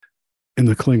In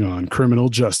the Klingon criminal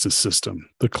justice system,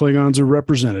 the Klingons are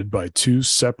represented by two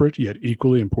separate yet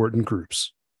equally important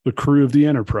groups: the crew of the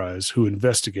Enterprise, who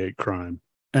investigate crime,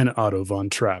 and Otto von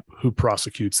Trapp, who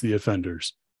prosecutes the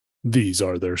offenders. These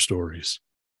are their stories.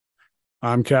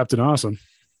 I'm Captain Awesome.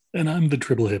 And I'm the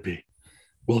Triple Hippie.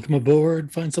 Welcome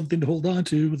aboard. Find something to hold on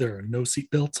to. There are no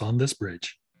seatbelts on this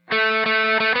bridge.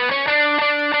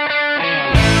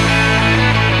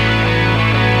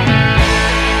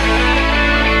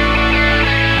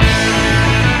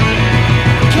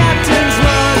 Captain's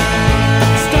log,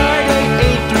 Stardate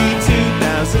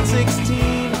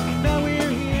 8/3/2016. Now we're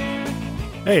here.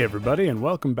 Hey, everybody, and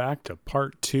welcome back to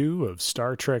Part 2 of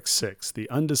Star Trek VI, The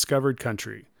Undiscovered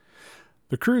Country.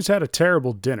 The crew's had a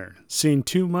terrible dinner, seen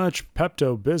too much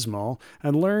Pepto-Bismol,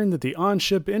 and learned that the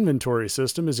on-ship inventory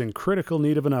system is in critical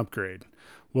need of an upgrade.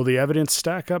 Will the evidence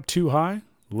stack up too high?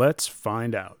 Let's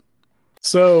find out.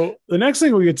 So, the next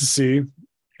thing we get to see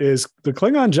is the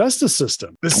Klingon justice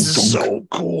system. This is so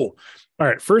cool. All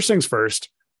right, first things first.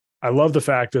 I love the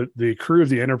fact that the crew of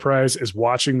the Enterprise is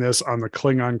watching this on the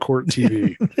Klingon court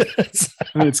TV.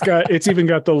 And it's even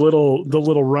got the little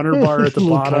runner bar at the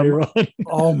bottom.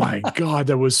 Oh my God,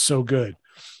 that was so good.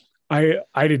 I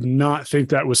did not think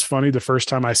that was funny the first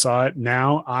time I saw it.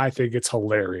 Now I think it's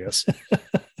hilarious.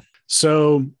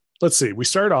 So let's see. We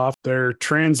start off, they're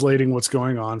translating what's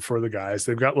going on for the guys.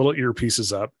 They've got little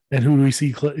earpieces up. And who do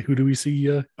we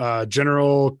see?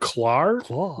 General Clar?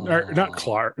 Claw. Or not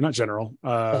Clar, not General.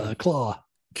 Claw.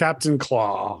 Captain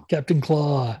Claw. Captain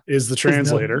Claw Is the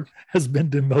translator. has been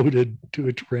demoted to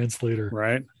a translator.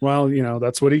 Right. Well,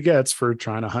 that's what he gets for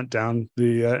trying to hunt down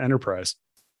the Enterprise.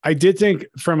 I did think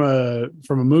from a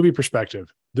movie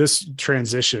perspective, this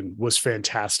transition was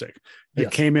fantastic.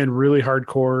 It came in really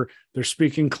hardcore. They're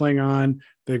speaking Klingon.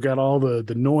 They've got all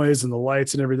the noise and the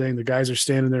lights and everything. The guys are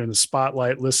standing there in the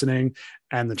spotlight listening,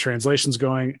 and the translation's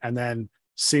going, and then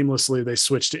seamlessly they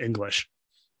switch to English.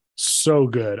 So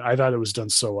good. I thought it was done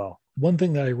so well. One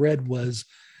thing that I read was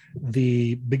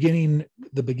the beginning.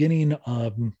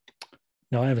 Now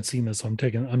I haven't seen this, so I'm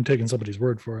taking somebody's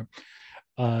word for it.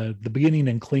 The beginning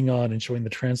in Klingon and showing the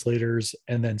translators,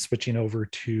 and then switching over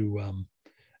to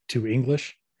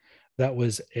English. That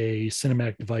was a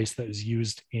cinematic device that was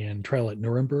used in Trial at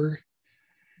Nuremberg,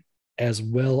 as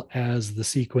well as the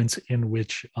sequence in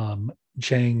which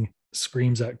Chang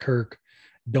screams at Kirk,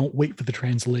 "Don't wait for the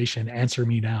translation, answer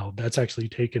me now." That's actually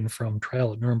taken from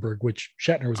Trial at Nuremberg, which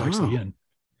Shatner was actually in.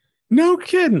 No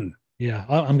kidding. Yeah,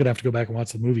 I'm going to have to go back and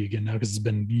watch the movie again now, because it's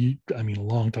been, a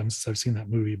long time since I've seen that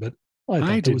movie. But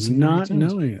I did not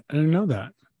know it. I didn't know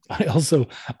that. I also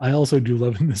do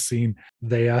love in this scene.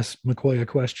 They ask McCoy a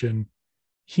question.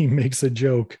 He makes a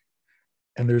joke,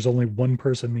 and there's only one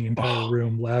person in the entire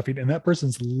room laughing, and that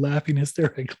person's laughing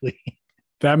hysterically.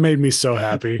 That made me so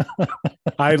happy.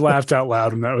 I laughed out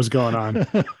loud when that was going on.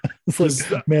 It's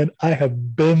like, man, I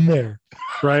have been there.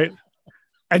 Right.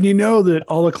 And you know that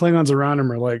all the Klingons around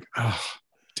him are like, "Oh,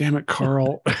 damn it,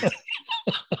 Carl.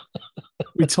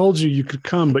 We told you could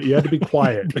come, but you had to be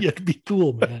quiet." You had to be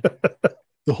cool, man.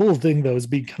 The whole thing, though, is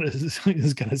kind of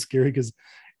scary, because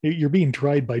you're being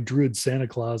tried by Druid Santa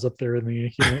Claus up there in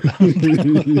the,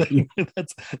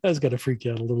 that's got to freak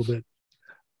you out a little bit.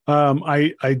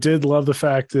 I did love the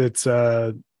fact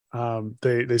that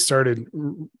they started.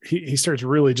 He starts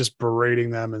really just berating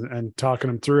them and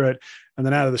talking them through it, and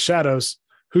then out of the shadows,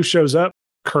 who shows up?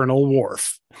 Colonel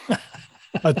Worf,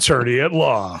 attorney at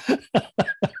law.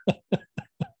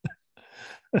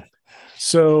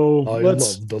 So I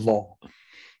love the law.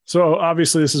 So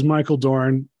obviously this is Michael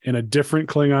Dorn in a different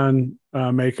Klingon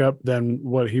makeup than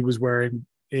what he was wearing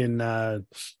in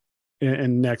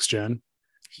Next Gen.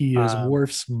 He is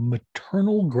Worf's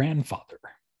maternal grandfather.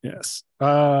 Yes.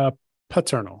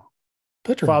 Paternal.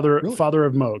 Really? Father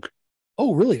of Moog.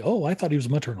 Oh, really? Oh, I thought he was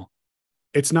maternal.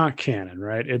 It's not canon,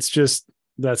 right? It's just,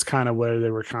 that's kind of where they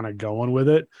were kind of going with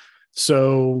it.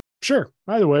 So sure,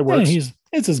 either way works. Yeah,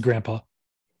 it's his grandpa.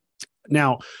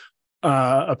 Now,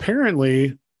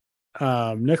 apparently,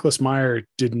 Nicholas Meyer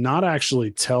did not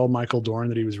actually tell Michael Dorn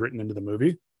that he was written into the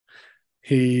movie.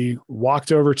 He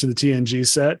walked over to the TNG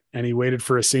set and he waited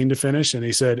for a scene to finish, and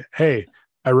he said, "Hey,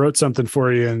 I wrote something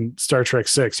for you in Star Trek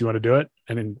VI. You want to do it?"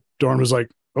 And then Dorn was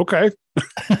like, "Okay."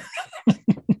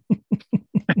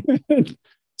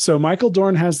 So Michael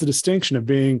Dorn has the distinction of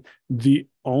being the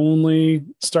only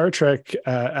Star Trek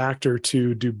actor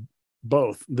to do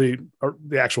both the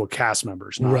actual cast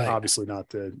members, obviously not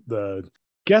the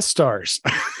guest stars.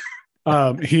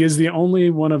 He is the only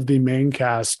one of the main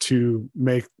cast to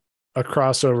make a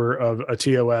crossover of a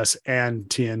TOS and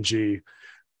TNG.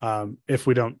 If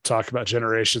we don't talk about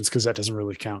Generations, because that doesn't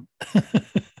really count.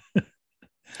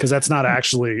 because that's not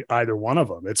actually either one of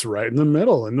them. It's right in the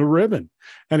middle in the ribbon.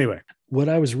 Anyway, what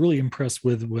I was really impressed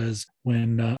with was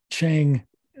when Chang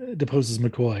deposes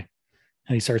McCoy,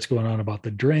 and he starts going on about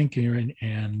the drink and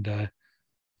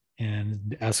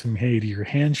asks him, "Hey, do your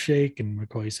hands shake?" And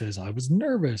McCoy says, "I was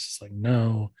nervous." It's like,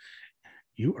 no,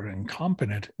 you are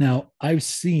incompetent. Now, I've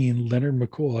seen Leonard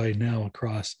McCoy now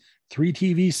across 3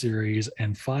 TV series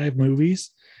and 5 movies,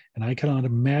 and I cannot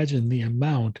imagine the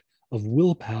amount of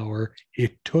willpower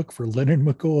it took for Leonard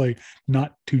McCoy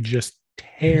not to just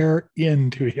tear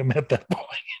into him at that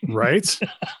point. Right?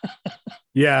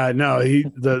 Yeah, no,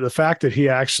 the fact that he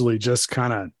actually just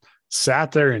kind of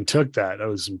sat there and took that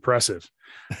was impressive.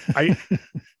 I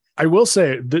will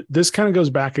say this kind of goes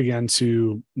back again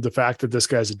to the fact that this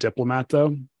guy's a diplomat,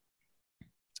 though.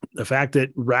 The fact that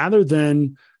rather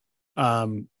than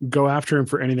go after him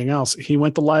for anything else, he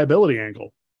went the liability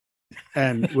angle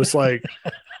and was like,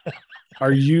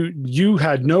 you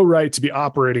had no right to be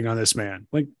operating on this man.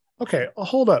 Like, okay,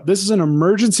 hold up. This is an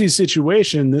emergency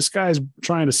situation. This guy's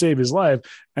trying to save his life.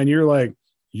 And you're like,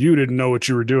 you didn't know what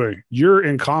you were doing. You're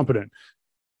incompetent.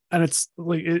 And it's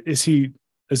like,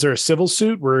 is there a civil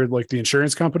suit where like the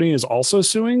insurance company is also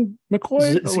suing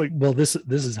McCoy? Well, this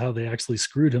is how they actually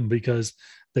screwed him, because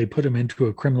they put him into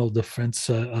a criminal defense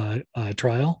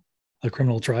trial,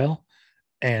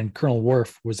 and Colonel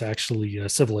Worf was actually a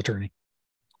civil attorney.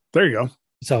 There you go.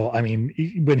 So, I mean,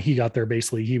 when he got there,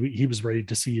 basically he was ready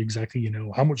to see exactly,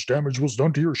 how much damage was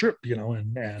done to your ship,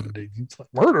 and it's like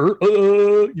murder,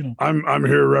 I'm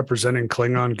here representing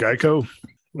Klingon Geico.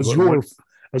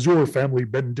 Has your family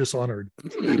been dishonored?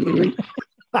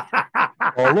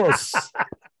 All us.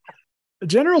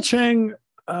 General Chang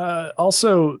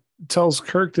also tells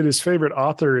Kirk that his favorite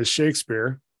author is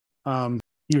Shakespeare. I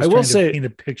will say, paint a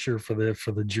picture for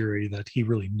the jury that he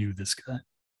really knew this guy.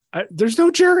 There's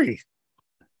no jury.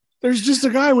 There's just a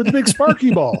guy with a big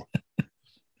sparky ball.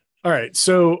 All right.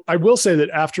 So I will say that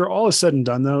after all is said and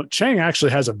done, though, Chang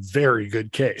actually has a very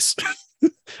good case.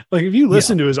 Like if you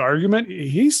listen to his argument,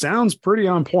 he sounds pretty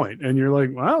on point, and you're like,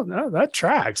 well, no, that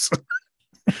tracks.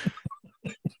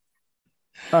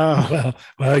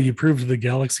 Well, you proved to the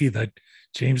galaxy that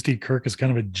James T. Kirk is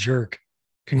kind of a jerk.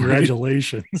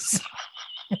 Congratulations.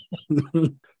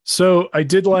 Right? So I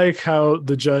did like how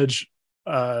the judge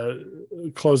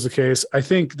closed the case. I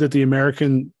think that the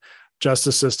American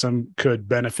justice system could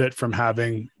benefit from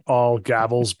having all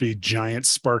gavels be giant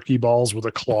sparky balls with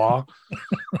a claw.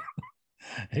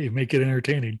 Hey, make it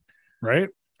entertaining. Right.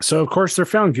 So, of course, they're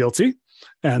found guilty.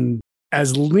 And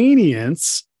as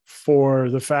lenience for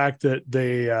the fact that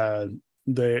they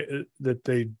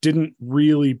didn't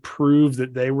really prove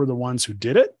that they were the ones who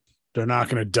did it, they're not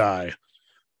going to die.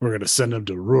 We're going to send them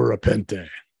to Rura Penthe.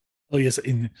 Oh, yes.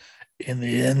 In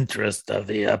the interest of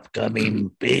the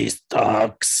upcoming peace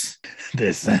talks,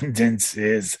 the sentence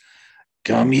is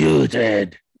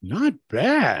commuted. Not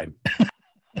bad.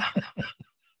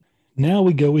 Now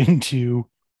we go into,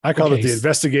 I call it the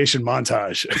investigation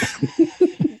montage.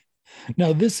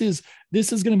 Now this is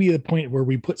going to be the point where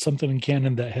we put something in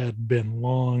canon that had been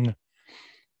long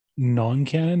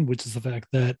non-canon, which is the fact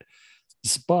that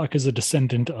Spock is a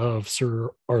descendant of Sir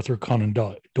Arthur Conan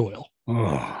Doyle.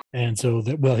 Oh. And so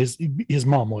his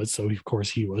mom was, so of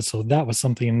course he was. So that was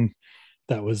something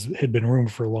that had been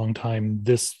rumored for a long time.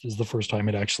 This is the first time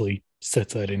it actually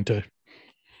sets that into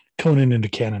Conan into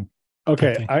canon.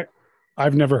 Okay,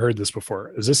 I've never heard this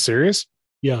before. Is this serious?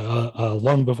 Yeah,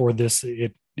 long before this,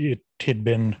 it had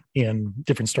been in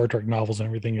different Star Trek novels and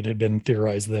everything. It had been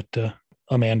theorized that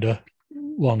Amanda,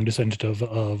 long descendant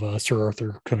of Sir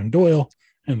Arthur Conan Doyle,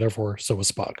 and therefore so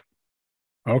was Spock.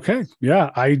 Okay, yeah,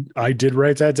 I did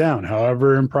write that down.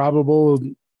 However improbable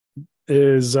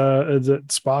is that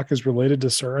Spock is related to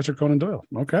Sir Arthur Conan Doyle.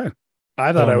 Okay,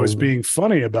 I thought I was being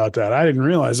funny about that. I didn't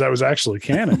realize that was actually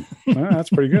canon. That's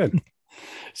pretty good.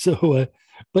 So,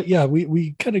 but yeah,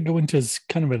 we kind of go into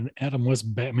kind of an Adam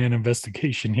West Batman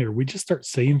investigation here. We just start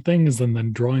saying things and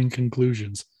then drawing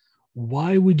conclusions.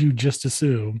 Why would you just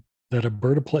assume that a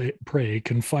bird of prey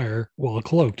can fire while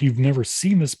cloaked? You've never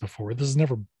seen this before. This has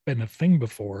never been a thing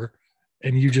before.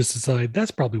 And you just decide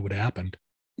that's probably what happened.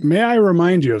 May I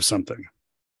remind you of something?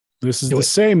 This is the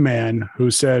same man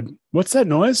who said, "What's that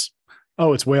noise?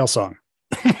 Oh, it's whale song."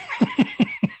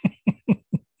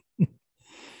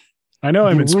 I know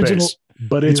I'm in space,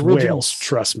 but it's whales.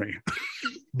 Trust me.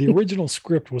 The original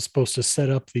script was supposed to set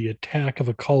up the attack of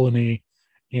a colony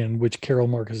in which Carol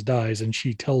Marcus dies, and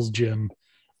she tells Jim,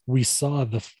 "We saw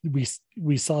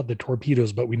the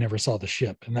torpedoes, but we never saw the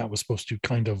ship," and that was supposed to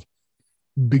kind of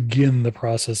begin the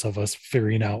process of us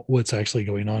figuring out what's actually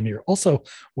going on here. Also,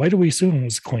 why do we assume it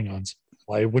was Klingons?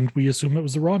 why wouldn't we assume it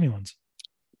was the Romulans?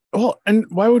 Well, and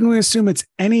why wouldn't we assume it's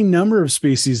any number of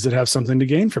species that have something to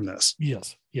gain from this?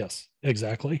 Yes,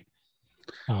 exactly.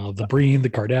 The Breen, the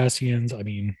Cardassians. I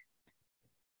mean,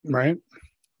 right?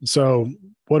 So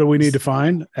what do we need to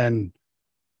find? And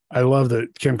I love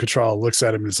that Kim Cattrall looks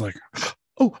at him and is like,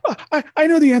 "Oh, I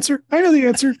know the answer. I know the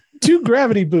answer. 2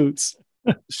 gravity boots."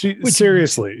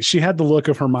 Seriously, she had the look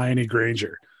of Hermione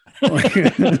Granger.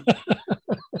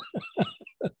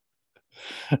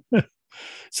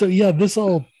 So yeah, this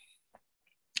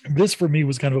for me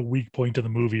was kind of a weak point in the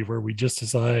movie where we just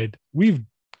decide we've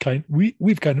kind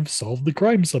of solved the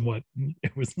crime somewhat.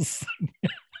 It was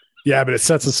yeah, but it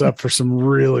sets us up for some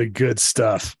really good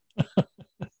stuff.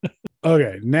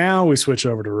 Okay, now we switch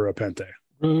over to Rura Penthe.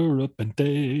 Rura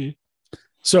Penthe.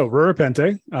 So Rura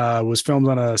Penthe was filmed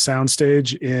on a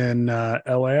soundstage in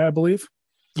LA, I believe.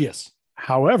 Yes.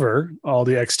 However, all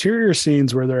the exterior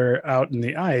scenes where they're out in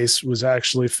the ice was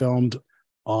actually filmed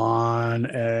on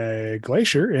a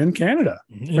glacier in Canada.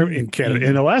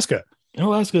 In Alaska. In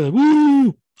Alaska.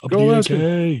 Woo! Go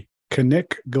Alaska.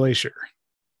 Knik Glacier.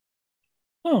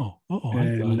 I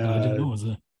didn't know it was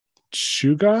a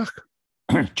Chugach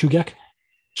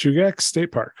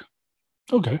State Park.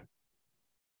 Okay.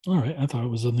 All right. I thought it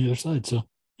was on the other side. So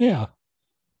yeah.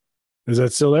 Is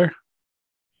that still there?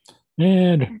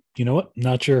 And you know what?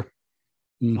 Not sure.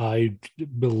 Mm.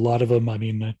 A lot of them, I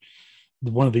mean,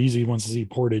 one of the easy ones to see,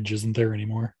 Portage, isn't there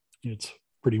anymore. It's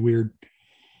pretty weird.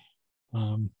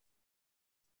 But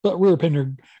Rura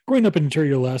Penthe, growing up in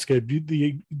interior Alaska,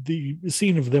 the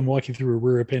scene of them walking through a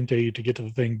Rura Penthe to get to the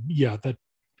thing, yeah, that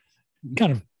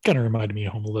kind of reminded me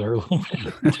of Home Alone a little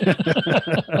bit.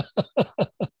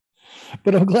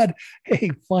 But I'm glad, hey,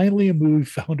 finally a movie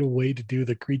found a way to do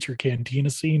the creature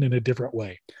cantina scene in a different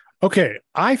way. Okay,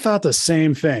 I thought the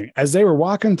same thing. As they were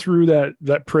walking through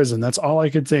that prison, that's all I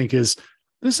could think is,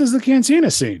 this is the cantina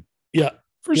scene. Yeah.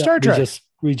 For Star Trek.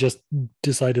 We just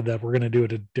decided that we're going to do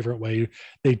it a different way.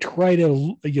 They tried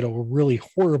a really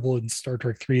horrible in Star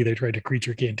Trek 3. They tried a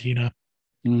creature cantina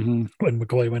when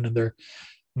McCoy went in there.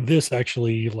 This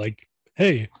actually, like,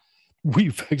 hey,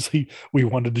 we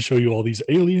wanted to show you all these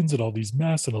aliens and all these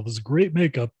masks and all this great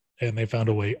makeup, and they found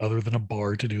a way other than a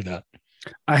bar to do that.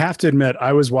 I have to admit,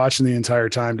 I was watching the entire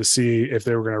time to see if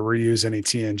they were going to reuse any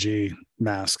TNG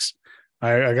masks.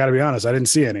 I got to be honest, I didn't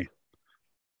see any.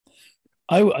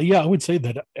 I would say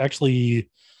that actually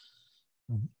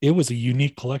it was a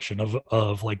unique collection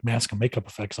of like mask and makeup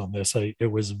effects on this. It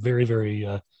was very, very,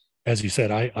 as you said,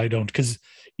 I don't, because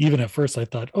even at first I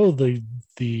thought, oh, the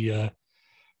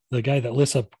guy that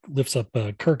lifts up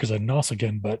Kirk is a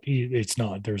Nausicaan, but it's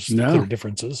not. There's clear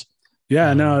differences.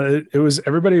 Yeah, no, it was,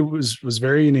 everybody was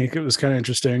very unique. It was kind of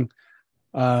interesting.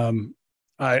 I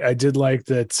did like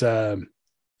that.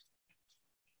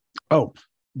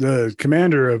 The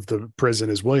commander of the prison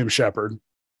is William Shepherd,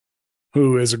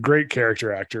 who is a great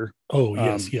character actor. Oh,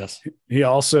 yes. He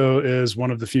also is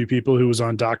one of the few people who was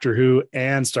on Doctor Who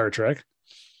and Star Trek.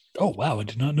 Oh, wow. I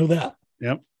did not know that.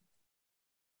 Yep.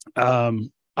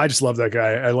 I just love that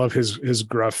guy. I love his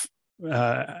gruff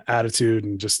attitude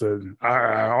and just it's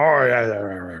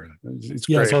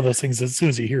great. It's one of those things. As soon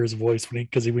as you hear his voice, when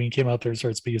he came out there and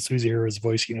started speaking, as soon as you hear his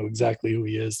voice, you know exactly who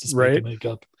he is, despite the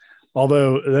makeup.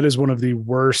 Although that is one of the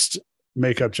worst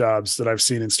makeup jobs that I've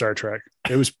seen in Star Trek.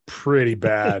 It was pretty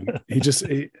bad. He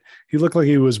looked like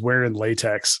he was wearing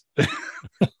latex,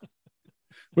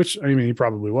 which, I mean, he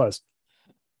probably was.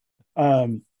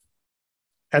 And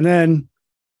then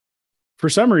for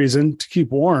some reason, to keep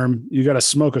warm, you got to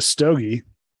smoke a stogie,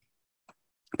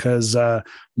 because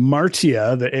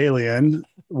Martia, the alien,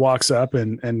 walks up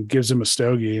and gives him a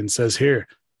stogie and says, "Here,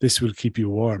 this will keep you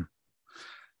warm."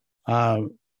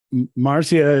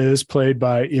 Martia is played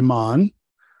by Iman,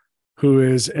 who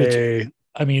is I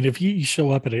mean, if you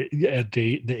show up at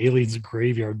the alien's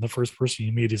graveyard and the first person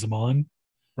you meet is Iman,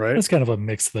 right? That's kind of a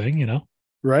mixed thing, you know?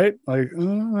 Right? Like,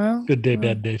 well, good day,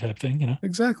 bad day type thing, you know?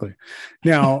 Exactly.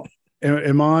 Now,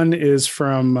 Iman is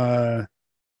from, oh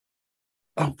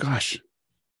gosh,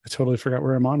 I totally forgot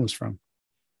where Iman was from.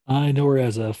 I know her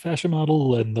as a fashion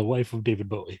model and the wife of David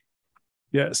Bowie.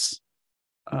 Yes.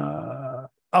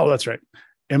 That's right.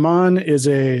 Iman is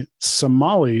a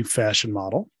Somali fashion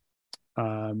model,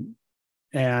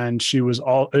 and she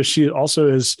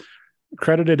also is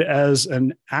credited as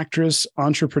an actress,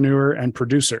 entrepreneur, and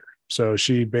producer. So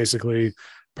she basically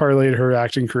parlayed her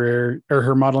acting career or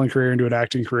her modeling career into an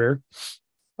acting career.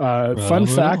 Fun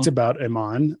fact about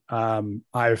Iman: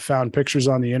 I've found pictures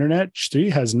on the internet. She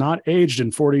has not aged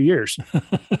in 40 years.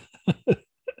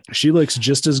 She looks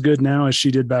just as good now as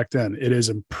she did back then. It is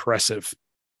impressive.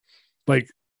 Like,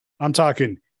 I'm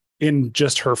talking in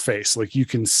just her face. Like you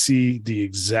can see the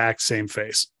exact same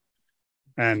face.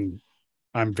 And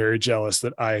I'm very jealous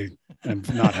that I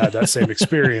have not had that same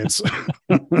experience.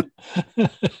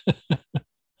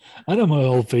 I know my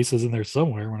old face is in there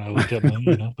somewhere when I look at my,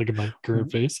 look at my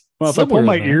current face. Well, if I Somewhere pull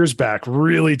my in there. ears back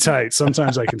really tight,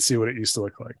 sometimes I can see what it used to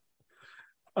look like.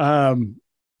 All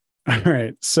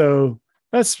right. So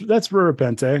that's Rura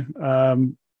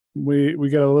Penthe. We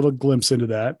get a little glimpse into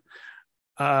that.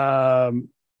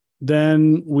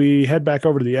 Then we head back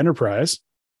over to the Enterprise,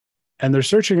 and they're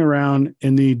searching around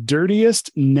in the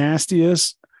dirtiest,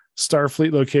 nastiest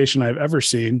Starfleet location I've ever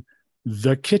seen,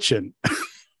 the kitchen.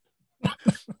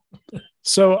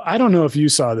 So I don't know if you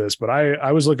saw this, but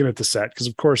I was looking at the set because,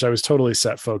 of course, I was totally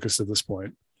set focused at this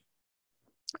point.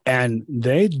 And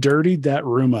they dirtied that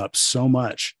room up so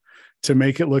much to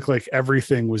make it look like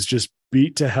everything was just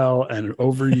beat to hell and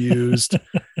overused.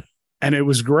 And it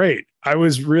was great. I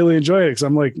was really enjoying it because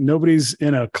I'm like, nobody's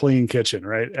in a clean kitchen,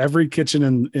 right? Every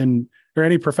kitchen in or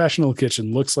any professional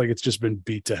kitchen looks like it's just been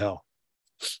beat to hell.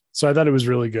 So I thought it was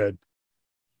really good.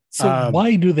 So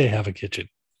why do they have a kitchen?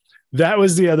 That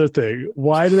was the other thing.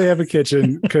 Why do they have a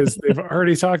kitchen? Because they've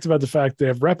already talked about the fact they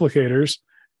have replicators.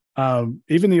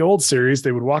 Even the old series,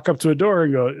 they would walk up to a door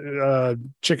and go,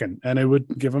 chicken, and it would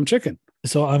give them chicken.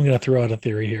 So I'm going to throw out a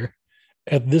theory here.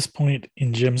 At this point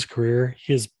in Jim's career,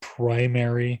 his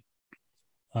primary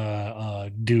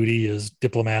duty is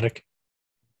diplomatic.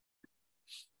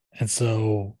 And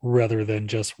so rather than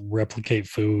just replicate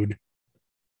food,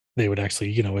 they would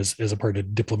actually, as a part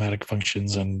of diplomatic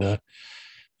functions and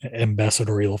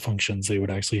ambassadorial functions, they would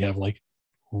actually have like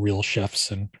real chefs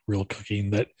and real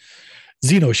cooking, that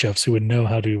Xeno chefs who would know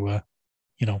how to,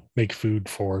 make food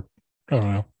for, I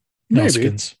don't know,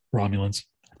 Nausicaans, Romulans.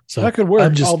 So that could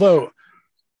work. Although,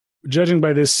 judging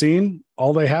by this scene,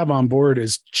 all they have on board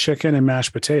is chicken and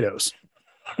mashed potatoes.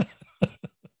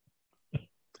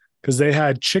 Because they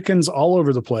had chickens all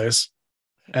over the place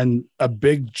and a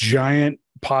big giant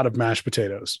pot of mashed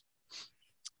potatoes.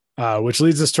 Which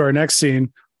leads us to our next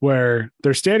scene, where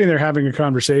they're standing there having a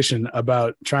conversation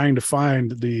about trying to find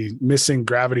the missing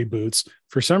gravity boots.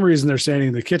 For some reason, they're standing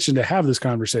in the kitchen to have this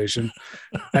conversation.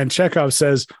 And Chekhov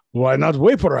says, why not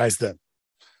vaporize them?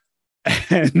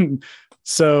 And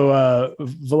so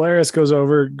Valeris goes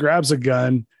over, grabs a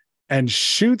gun, and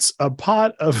shoots a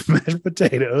pot of mashed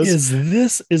potatoes.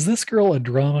 Is this girl a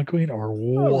drama queen or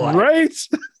what? Right?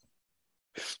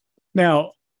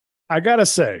 Now, I got to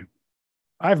say,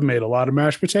 I've made a lot of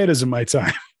mashed potatoes in my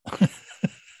time.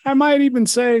 I might even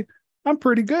say I'm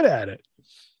pretty good at it.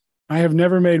 I have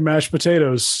never made mashed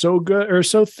potatoes so good or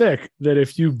so thick that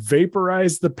if you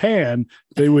vaporize the pan,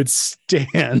 they would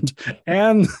stand,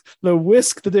 and the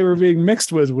whisk that they were being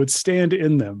mixed with would stand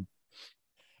in them.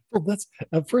 Well, that's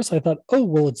at first I thought, oh,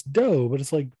 well, it's dough, but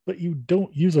it's like, but you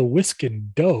don't use a whisk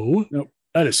in dough. Nope.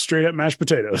 That is straight up mashed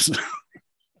potatoes.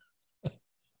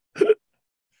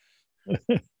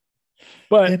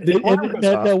 But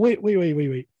no,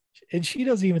 wait. And she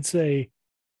doesn't even say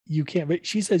you can't.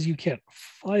 She says you can't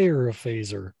fire a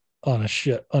phaser on a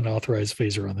ship, unauthorized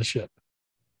phaser on the ship.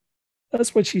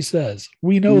 That's what she says.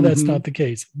 We know that's not the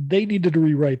case. They needed to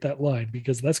rewrite that line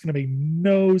because that's going to make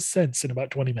no sense in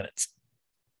about 20 minutes.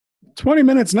 20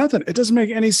 minutes, nothing. It doesn't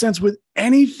make any sense with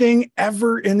anything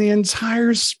ever in the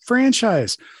entire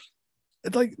franchise.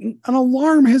 It's like an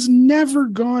alarm has never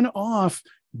gone off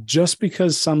just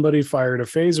because somebody fired a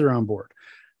phaser on board.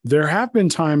 There have been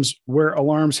times where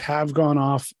alarms have gone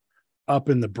off up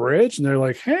in the bridge, and they're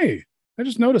like, hey, I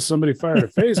just noticed somebody fired a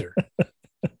phaser.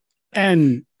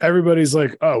 And everybody's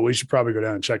like, oh, we should probably go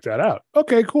down and check that out.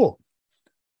 Okay, cool.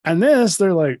 And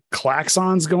they're like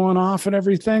klaxons going off and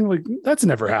everything. Like, that's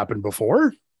never happened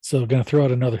before. So I'm going to throw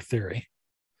out another theory.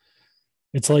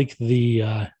 It's like the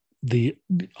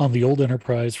on the old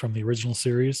Enterprise from the original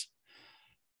series,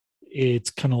 it's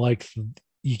kind of like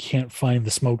you can't find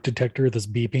the smoke detector that's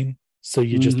beeping, so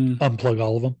you just unplug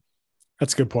all of them.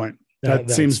 That's a good point.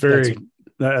 That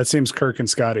seems Kirk and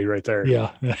Scotty right there.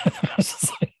 Yeah.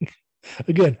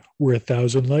 Again, we're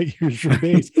 1,000 light years from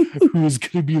base. Who's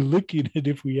going to be looking at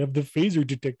if we have the phaser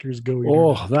detectors going?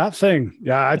 Oh, that thing.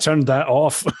 Yeah, I turned that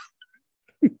off.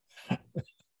 You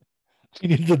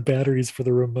need the batteries for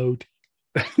the remote.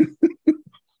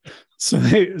 So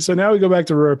now we go back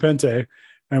to Rura Penthe,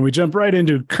 and we jump right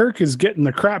into Kirk is getting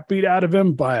the crap beat out of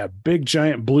him by a big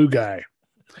giant blue guy.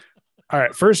 All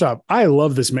right, first off, I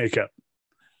love this makeup.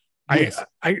 Yes.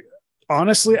 I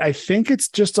honestly, I think it's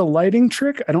just a lighting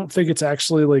trick. I don't think it's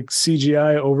actually like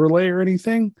CGI overlay or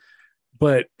anything,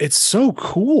 but it's so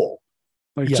cool.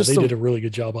 Like, yeah, they did a really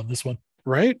good job on this one.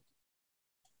 Right?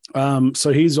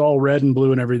 So he's all red and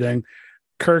blue and everything.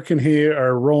 Kirk and he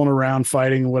are rolling around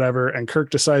fighting, whatever, and Kirk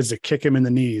decides to kick him in the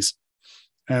knees.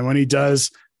 And when he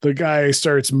does, the guy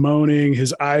starts moaning,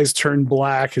 his eyes turn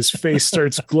black, his face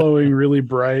starts glowing really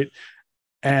bright.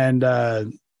 And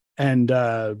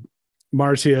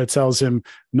Martia tells him,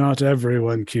 not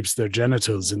everyone keeps their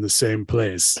genitals in the same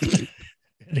place.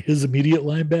 And his immediate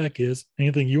line back is,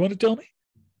 anything you want to tell me?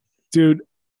 Dude,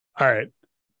 all right.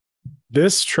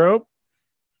 This trope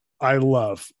I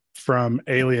love from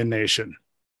Alien Nation.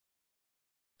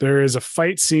 There is a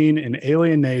fight scene in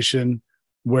Alien Nation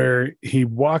where he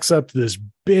walks up to this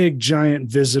big giant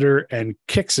visitor and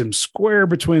kicks him square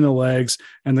between the legs,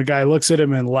 and the guy looks at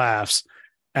him and laughs.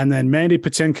 And then Mandy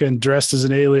Patinkin, dressed as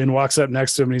an alien, walks up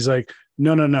next to him and he's like,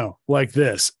 no, like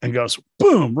this, and goes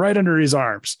boom right under his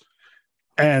arms.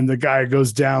 And the guy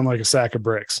goes down like a sack of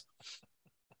bricks.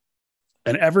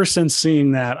 And ever since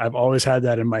seeing that, I've always had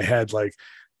that in my head. Like,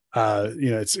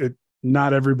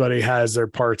 not everybody has their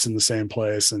parts in the same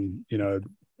place. And,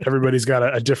 everybody's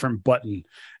got a different button.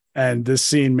 And this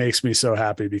scene makes me so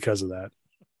happy because of that.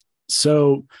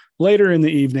 So later in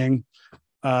the evening,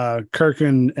 Kirk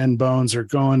and Bones are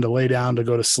going to lay down to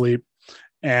go to sleep.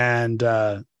 And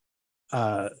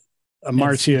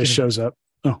Martia shows up.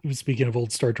 Oh, speaking of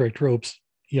old Star Trek tropes.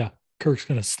 Yeah. Kirk's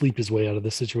going to sleep his way out of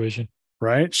this situation.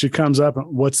 Right. She comes up.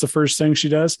 What's the first thing she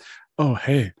does? Oh,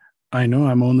 hey, I know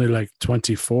I'm only like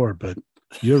 24, but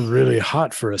you're really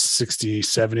hot for a 60,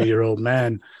 70-year-old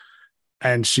man.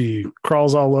 And she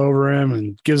crawls all over him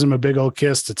and gives him a big old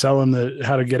kiss to tell him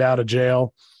how to get out of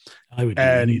jail. I would do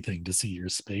anything to see your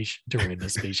to ride a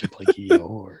spaceship like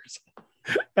yours.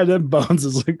 And then Bones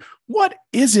is like, what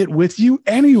is it with you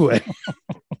anyway?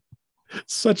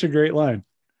 Such a great line.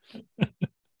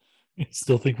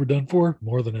 Still think we're done for?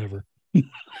 More than ever.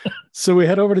 So we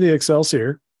head over to the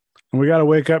Excelsior and we got to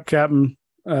wake up Captain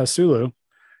Sulu.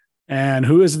 And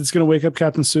who is it that's going to wake up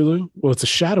Captain Sulu? Well, it's a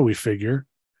shadowy figure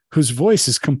whose voice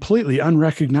is completely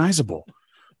unrecognizable.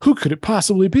 Who could it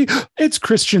possibly be? It's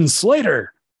Christian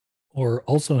Slater. Or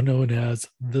also known as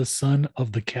the son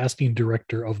of the casting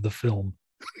director of the film.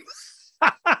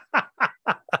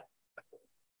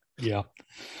 Yeah.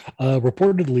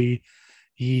 Reportedly,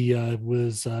 he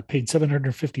was paid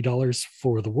 $750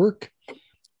 for the work,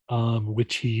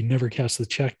 which he never cashed the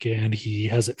check, and he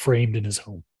has it framed in his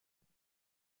home.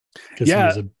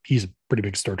 Because he's a pretty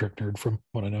big Star Trek nerd from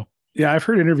what I know. Yeah, I've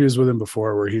heard interviews with him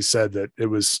before where he said that it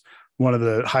was one of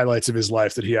the highlights of his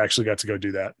life that he actually got to go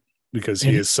do that because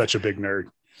he is such a big nerd.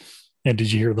 And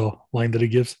did you hear the line that he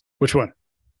gives? Which one?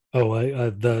 Oh,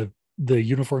 the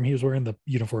uniform he was wearing, the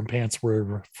uniform pants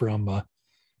were from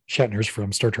Shatner's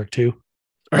from Star Trek 2.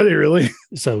 Are they really?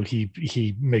 So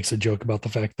he makes a joke about the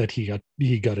fact that he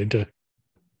got into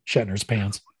Shatner's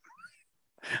pants.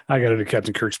 I got into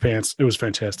Captain Kirk's pants. It was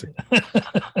fantastic.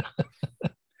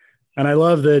 And I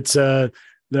love that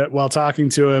while talking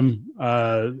to him,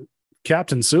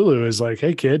 Captain Sulu is like,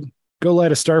 hey, kid, go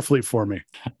light a Starfleet for me.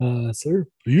 Sir,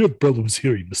 you have problems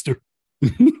here, mister.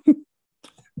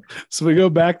 So we go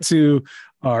back to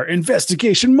our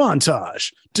investigation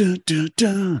montage. Dun, dun,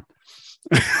 dun.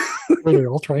 Where they're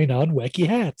all trying on wacky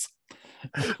hats.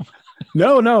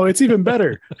 No, it's even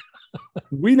better.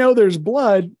 We know there's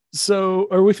blood.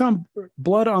 Or we found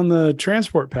blood on the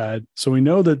transport pad. So we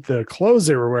know that the clothes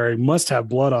they were wearing must have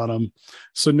blood on them.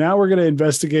 So now we're going to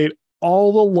investigate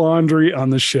all the laundry on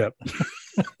the ship.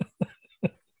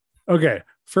 Okay.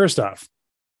 First off,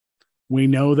 we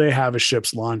know they have a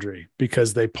ship's laundry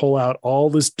because they pull out all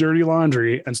this dirty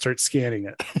laundry and start scanning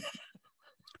it.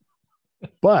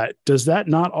 But does that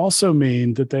not also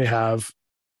mean that they have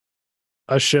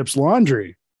a ship's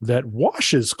laundry that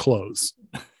washes clothes?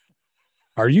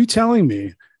 Are you telling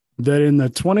me that in the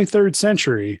 23rd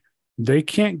century, they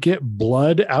can't get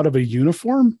blood out of a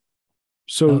uniform?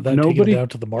 So nobody down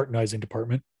to the Martinizing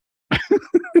department.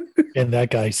 And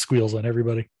that guy squeals on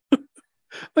everybody.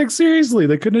 Like, seriously,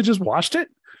 they couldn't have just washed it?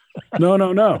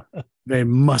 No. They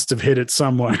must have hid it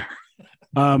somewhere.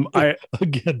 I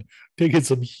again taking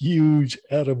some huge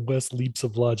Adam West leaps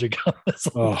of logic on this.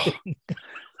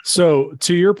 So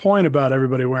to your point about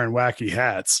everybody wearing wacky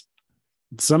hats,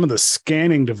 some of the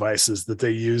scanning devices that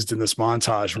they used in this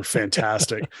montage were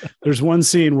fantastic. There's one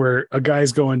scene where a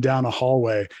guy's going down a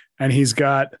hallway and he's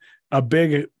got a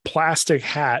big plastic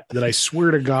hat that I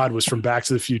swear to God was from Back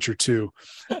to the Future 2.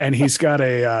 And he's got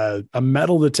a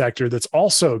metal detector that's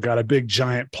also got a big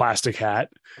giant plastic hat.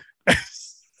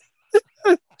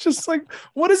 Just like,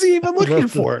 what is he even looking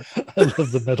for? I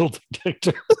love the metal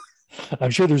detector.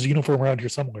 I'm sure there's a uniform around here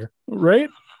somewhere. Right?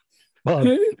 Bob,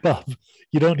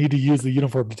 you don't need to use the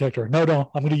uniform detector.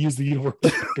 No, I'm going to use the uniform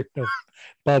detector. No,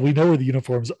 Bob, we know where the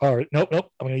uniforms are. Nope.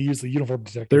 I'm going to use the uniform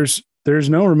detector. There's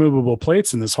no removable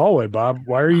plates in this hallway, Bob.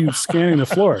 Why are you scanning the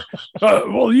floor?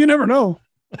 Well, you never know.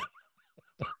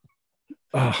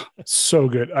 Oh, so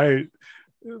good. At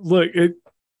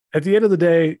the end of the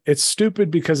day, it's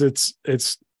stupid because it's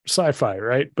sci-fi,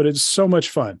 right? But it's so much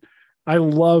fun. I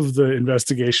love the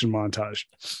investigation montage.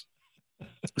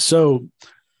 So,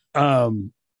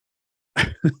 we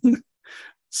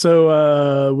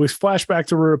flash back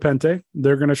to Rura Penthe.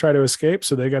 They're going to try to escape,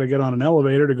 so they got to get on an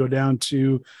elevator to go down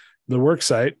to the work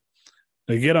site.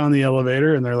 They get on the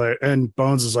elevator, and they're like, and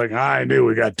Bones is like, I knew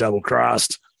we got double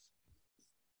crossed.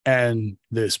 And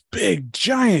this big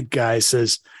giant guy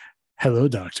says, hello,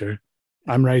 doctor.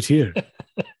 I'm right here.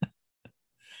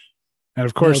 And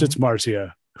of course, it's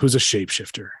Martia, who's a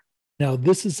shapeshifter. Now,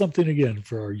 this is something, again,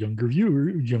 for our younger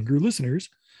listeners.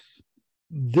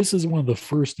 This is one of the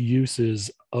first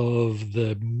uses of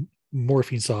the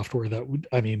morphine software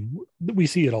we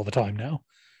see it all the time now.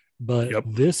 But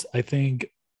This, I think,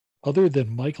 other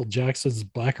than Michael Jackson's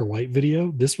black or white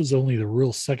video, this was only the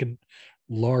real second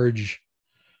large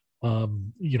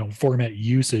format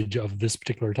usage of this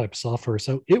particular type of software.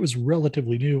 So it was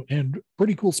relatively new and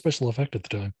pretty cool special effect at the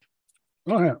time.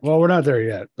 Oh, yeah. Well, we're not there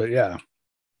yet, but yeah.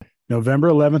 November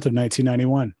 11th of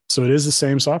 1991. So it is the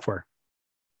same software.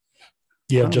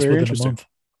 Yeah, just within a month.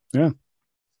 Yeah.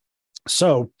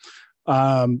 So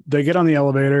they get on the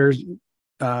elevator.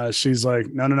 She's like,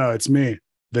 no, it's me.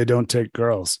 They don't take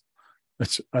girls.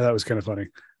 That was kind of funny.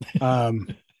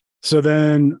 So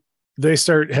then they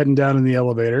start heading down in the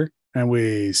elevator, and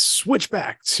we switch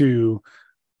back to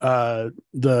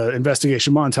the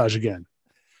investigation montage again.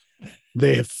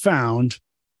 They have found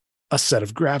a set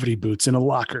of gravity boots in a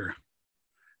locker,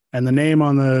 and the name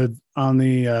on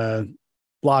the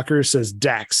locker says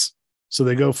Dax. So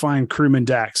they go find crewman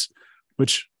Dax,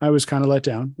 which I was kind of let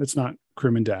down. It's not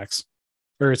crewman Dax,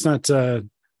 or it's not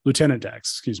Lieutenant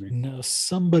Dax. Excuse me. No,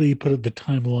 somebody put at the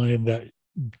timeline that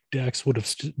Dax would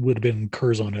have been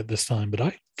Curzon at this time, but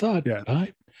I thought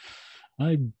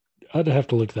I'd have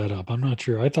to look that up. I'm not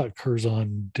sure. I thought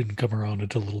Curzon didn't come around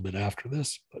until a little bit after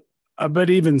this, but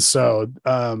even so,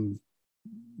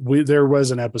 there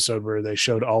was an episode where they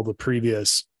showed all the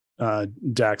previous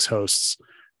Dax hosts,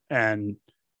 and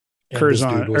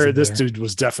Curzon, this dude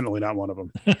was definitely not one of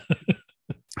them.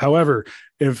 However,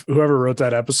 if whoever wrote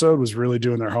that episode was really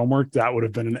doing their homework, that would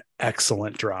have been an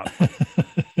excellent drop.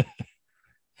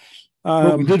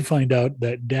 Well, we did find out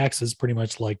that Dax is pretty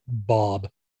much like Bob,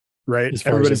 right? As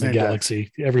far Everybody's as in the galaxy,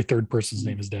 Dax. Every third person's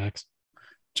name is Dax.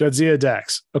 Jadzia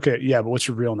Dax. Okay, yeah, but what's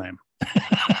your real name?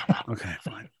 Okay,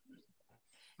 fine.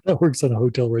 That works on a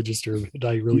hotel register, but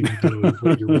I really need to know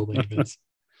what your real name is.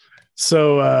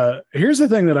 So here's the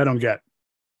thing that I don't get.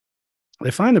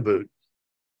 They find the boot,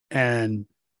 and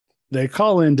they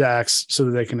call in Dax so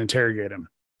that they can interrogate him.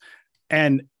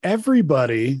 And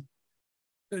nobody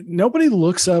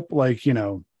looks up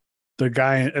the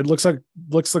guy. It looks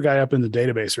the guy up in the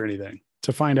database or anything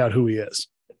to find out who he is.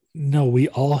 No, we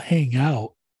all hang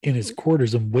out in his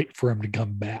quarters and wait for him to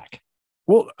come back.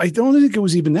 Well, I don't think it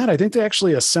was even that. I think they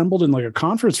actually assembled in like a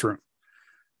conference room,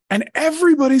 and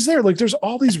everybody's there. Like there's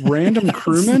all these random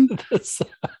crewmen.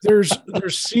 There's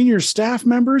senior staff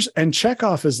members, and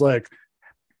Chekhov is like,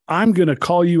 I'm going to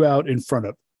call you out in front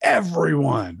of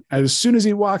everyone. And as soon as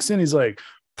he walks in, he's like,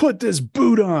 put this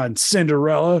boot on,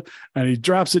 Cinderella. And he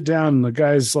drops it down. And the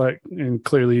guy's like, and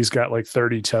clearly he's got like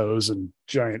 30 toes and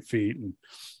giant feet and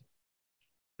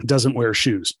doesn't wear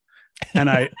shoes. And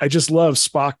I just love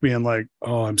Spock being like,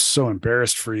 oh, I'm so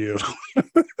embarrassed for you.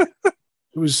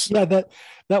 It was, yeah,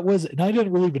 that was, and I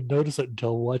didn't really even notice it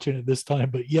until watching it this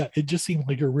time, but yeah, it just seemed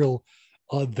like a real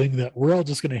odd thing that we're all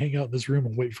just going to hang out in this room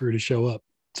and wait for you to show up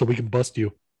so we can bust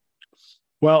you.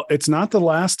 Well, it's not the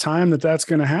last time that's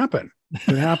going to happen.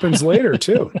 It happens later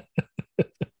too.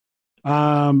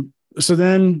 So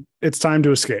then it's time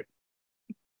to escape.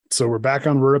 So we're back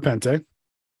on Rura Penthe.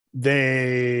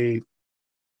 They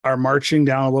are marching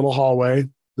down a little hallway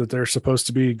that they're supposed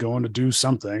to be going to do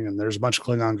something. And there's a bunch of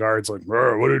Klingon guards like, what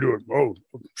are you doing? Oh,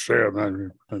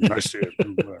 Sam, nice to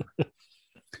you.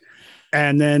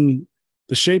 And then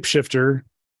the shapeshifter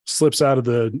slips out of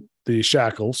the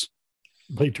shackles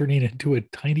by turning into a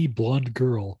tiny blonde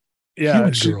girl.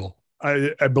 Yeah. Girl.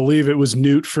 I believe it was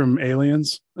Newt from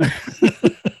Aliens.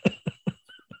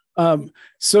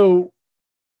 So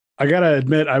I got to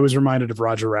admit, I was reminded of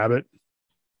Roger Rabbit.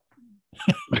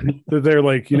 They're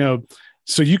like,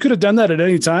 so you could have done that at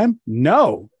any time?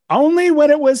 No, only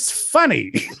when it was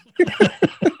funny.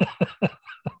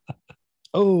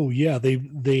 Oh yeah,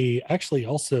 they actually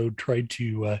also tried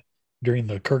to during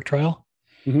the Kirk trial.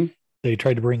 Mm-hmm. They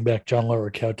tried to bring back John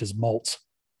Larroquette as Maltz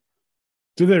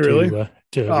Did they really? to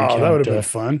Oh, that would recount, have been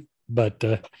fun. but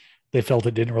they felt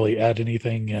it didn't really add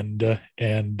anything,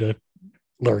 and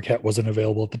Larroquette wasn't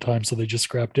available at the time, so they just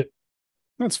scrapped it.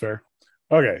 That's fair.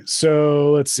 Okay,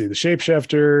 so let's see. The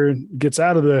shapeshifter gets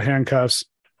out of the handcuffs.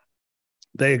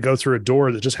 They go through a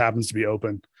door that just happens to be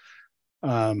open.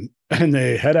 And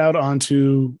they head out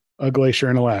onto a glacier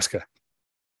in Alaska.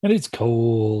 And it's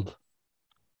cold.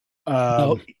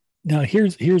 Now, Um, now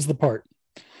here's the part,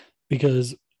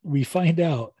 because we find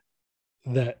out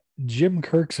that Jim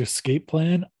Kirk's escape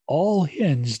plan all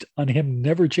hinged on him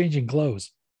never changing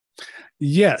clothes.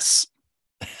 yes.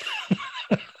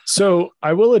 So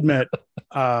I will admit,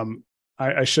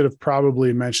 I should have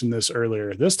probably mentioned this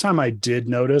earlier. This time I did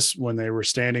notice when they were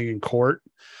standing in court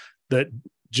that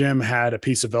Jim had a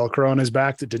piece of Velcro on his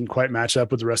back that didn't quite match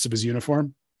up with the rest of his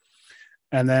uniform.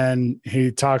 And then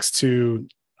he talks to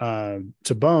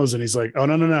Bones and he's like, oh,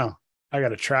 no. I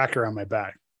got a tracker on my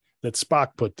back that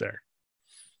Spock put there.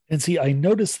 And see, I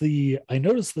noticed the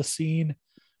scene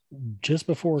just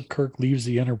before Kirk leaves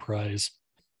the Enterprise.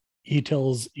 He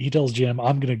tells Jim,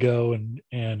 I'm going to go and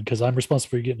because I'm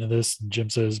responsible for getting into this. And Jim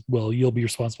says, well, you'll be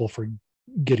responsible for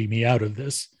getting me out of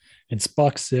this. And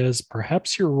Spock says,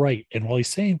 perhaps you're right. And while he's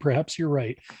saying, perhaps you're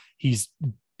right, his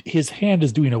hand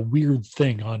is doing a weird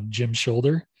thing on Jim's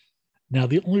shoulder. Now,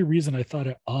 the only reason I thought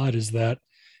it odd is that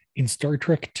in Star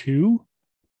Trek 2,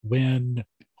 when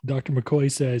Dr.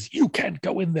 McCoy says, you can't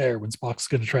go in there, when Spock's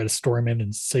going to try to storm in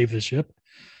and save the ship,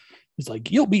 he's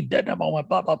like, you'll be dead in a moment,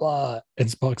 blah, blah, blah. And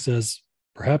Spock says,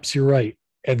 perhaps you're right.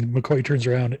 And McCoy turns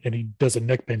around and he does a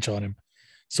neck pinch on him.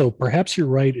 So perhaps you're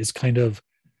right is kind of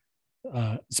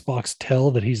Spock's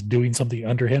tell that he's doing something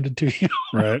underhanded to you.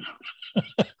 Right.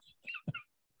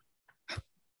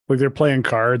 Like they're playing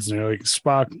cards and they're like,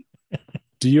 Spock,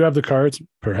 do you have the cards?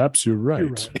 Perhaps you're right. You're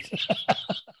right.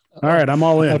 All right, I'm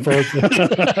all in.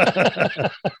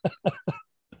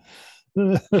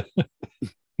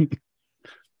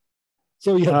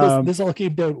 So yeah, this all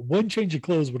came down. One change of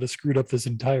clothes would have screwed up this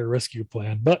entire rescue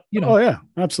plan. But you know, oh yeah,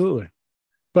 absolutely.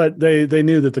 But they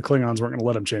knew that the Klingons weren't going to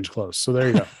let them change clothes. So there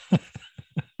you go.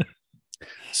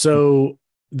 So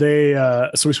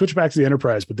we switch back to the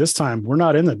Enterprise, but this time we're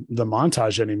not in the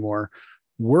montage anymore.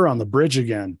 We're on the bridge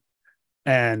again,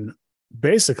 and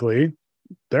basically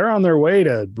they're on their way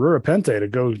to Rura Penthe to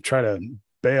go try to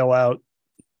bail out,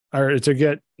 or to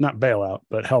get not bail out,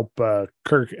 but help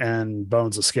Kirk and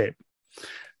Bones escape.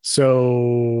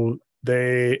 So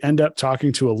they end up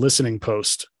talking to a listening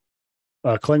post,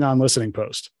 a Klingon listening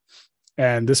post.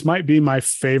 And this might be my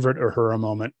favorite Uhura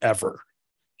moment ever.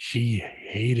 She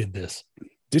hated this.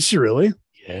 Did she really?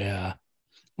 Yeah.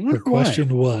 Her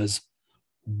question was,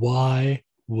 why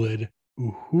would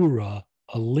Uhura,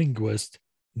 a linguist,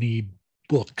 need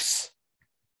books?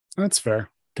 That's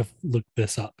fair. To look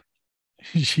this up.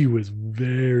 She was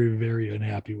very, very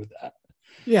unhappy with that.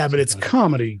 Yeah, but it's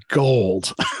comedy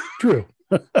gold. True.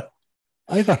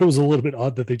 I thought it was a little bit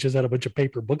odd that they just had a bunch of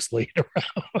paper books laying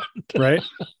around. Right?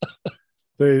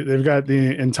 They've got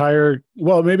the entire,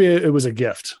 well, maybe it was a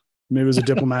gift. Maybe it was a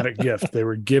diplomatic gift. They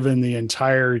were given the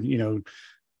entire,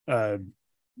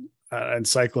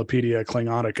 Encyclopedia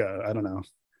Klingonica. I don't know.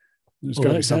 There's got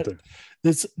to be something.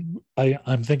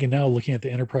 I'm thinking now, looking at the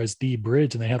Enterprise D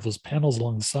bridge, and they have those panels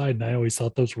along the side, and I always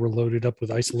thought those were loaded up with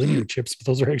isolinear chips, but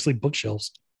those are actually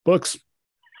bookshelves. Books.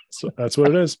 So that's what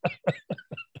it is.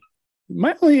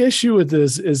 My only issue with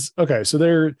this is, okay, so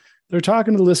they're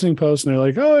talking to the listening post, and they're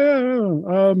like, oh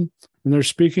yeah, and they're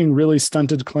speaking really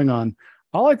stunted Klingon.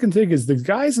 All I can think is the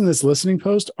guys in this listening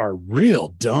post are real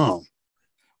dumb.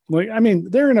 Like, I mean,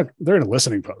 they're in a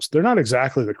listening post. They're not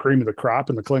exactly the cream of the crop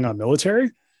in the Klingon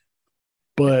military.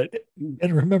 But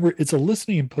and remember, it's a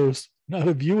listening post, not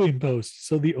a viewing post.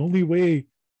 So the only way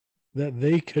that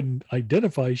they can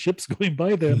identify ships going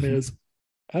by them is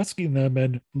asking them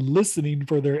and listening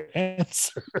for their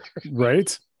answer.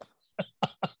 Right.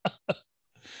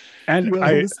 And you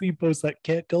have a listening post that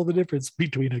can't tell the difference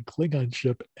between a Klingon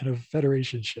ship and a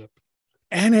Federation ship.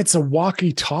 And it's a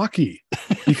walkie-talkie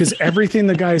because everything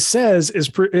the guy says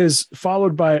is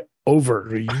followed by over.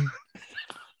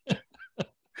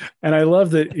 And I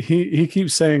love that he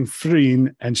keeps saying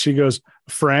 "freen" and she goes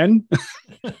 "friend."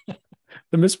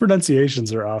 The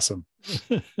mispronunciations are awesome.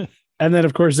 And then,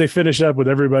 of course, they finish up with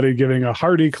everybody giving a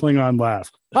hearty Klingon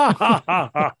laugh. Ha ha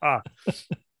ha ha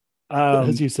ha.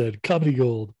 As you said, comedy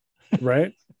gold.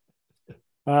 Right.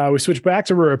 We switch back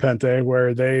to Rura Penthe,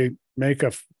 where they make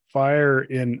a fire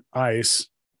in ice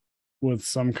with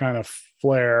some kind of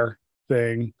flare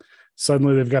thing.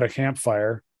 Suddenly they've got a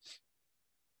campfire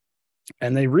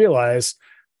and they realize,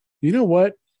 you know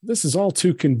what? This is all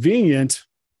too convenient.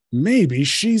 Maybe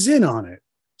she's in on it.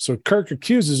 So Kirk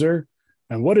accuses her.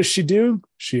 And what does she do?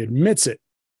 She admits it.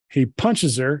 He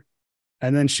punches her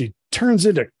and then she turns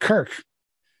into Kirk.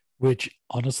 Which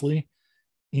honestly,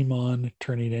 Iman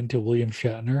turning into William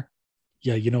Shatner.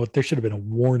 Yeah, you know what? There should have been a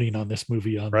warning on this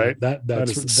movie on right.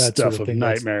 That's that stuff of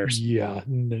nightmares.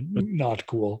 Not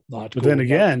cool. Not cool. But then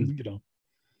again,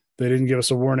 they didn't give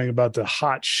us a warning about the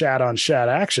hot shat on shat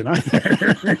action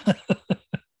either.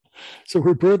 So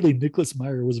reportedly, Nicholas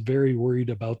Meyer was very worried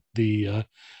about the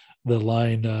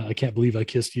line, "I can't believe I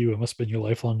kissed you. It must have been your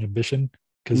lifelong ambition,"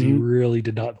 because he really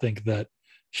did not think that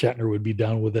Shatner would be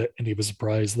down with it, and he was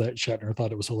surprised that Shatner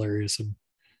thought it was hilarious and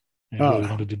really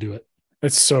wanted to do it.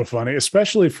 It's so funny,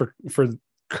 especially for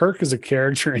Kirk as a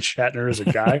character and Shatner as a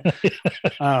guy.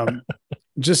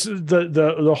 Just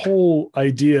the whole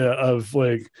idea of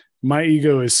like, my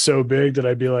ego is so big that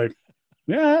I'd be like,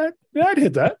 yeah, I'd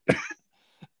hit that.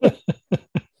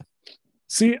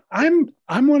 See, I'm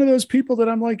one of those people that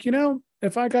I'm like,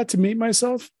 if I got to meet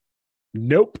myself,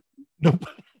 nope.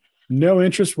 No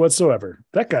interest whatsoever.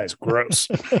 That guy's gross.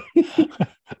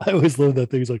 I always love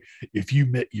that thing. He's like, if you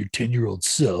met your 10-year-old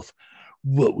self,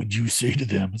 what would you say to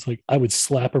them? It's like, I would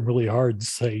slap him really hard and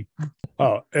say,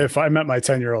 oh, if I met my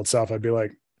 10-year-old self, I'd be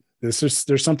like,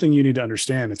 there's something you need to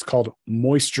understand. It's called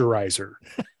moisturizer.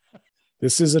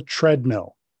 This is a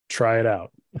treadmill. Try it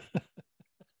out.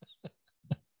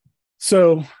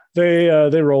 So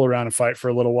they roll around and fight for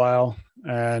a little while.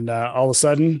 And all of a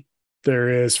sudden,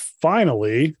 there is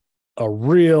finally a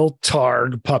real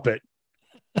Targ puppet.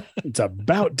 It's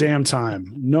about damn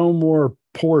time. No more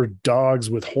poor dogs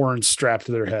with horns strapped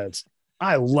to their heads.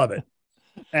 I love it.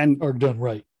 And or done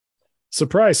right.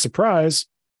 Surprise, surprise.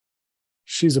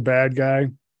 She's a bad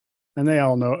guy. And they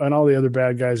all know, and all the other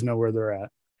bad guys know where they're at.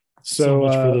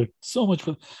 So much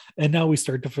for and now we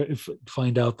start to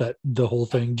find out that the whole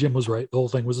thing, Jim was right. The whole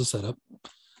thing was a setup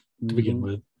to begin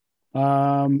with.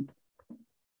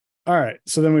 All right.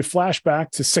 So then we flash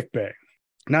back to sickbay.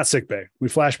 Not sickbay. We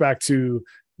flash back to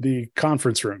the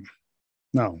conference room.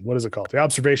 No, what is it called? The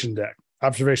observation deck,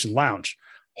 observation lounge.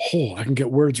 Oh, I can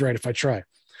get words right if I try.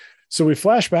 So we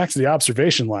flash back to the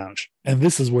observation lounge. And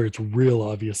this is where it's real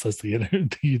obvious that's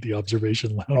the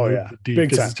observation lounge. Oh, yeah. Big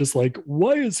time. It's just like,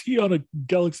 why is he on a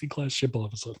Galaxy class ship all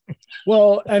of a sudden?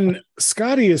 Well, and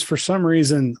Scotty is for some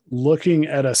reason looking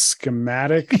at a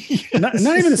schematic. Yes.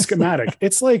 Not even a schematic.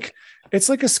 It's like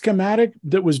a schematic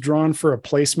that was drawn for a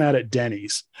placemat at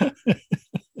Denny's.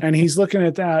 And he's looking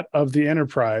at that of the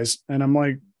Enterprise. And I'm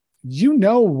like,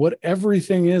 what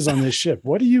everything is on this ship.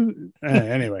 What do you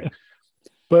anyway?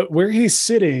 But where he's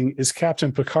sitting is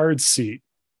Captain Picard's seat.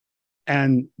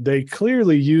 And they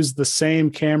clearly used the same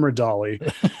camera dolly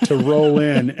to roll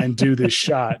in and do this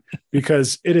shot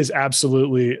because it is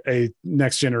absolutely a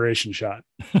next generation shot.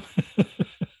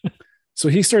 So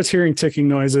he starts hearing ticking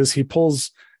noises. He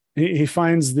finds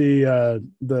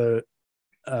the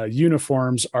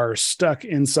uniforms are stuck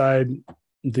inside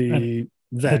the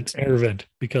vent. Air vent,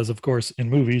 because of course in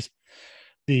movies,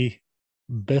 the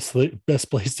best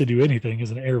place to do anything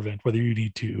is an air vent, whether you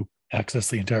need to access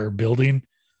the entire building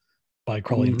by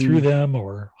crawling through them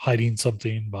or hiding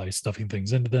something by stuffing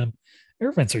things into them.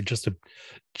 Air vents are just a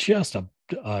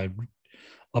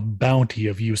bounty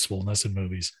of usefulness in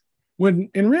movies. When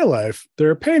in real life,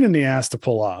 they're a pain in the ass to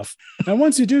pull off. And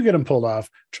once you do get them pulled off,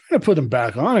 trying to put them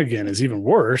back on again is even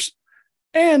worse.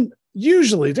 And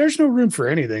usually there's no room for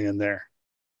anything in there.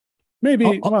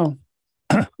 Maybe all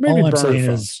I'm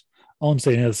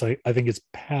saying is I think it's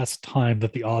past time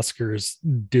that the Oscars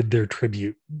did their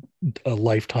tribute, a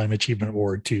Lifetime Achievement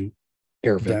Award to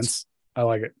air vents. I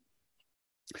like it.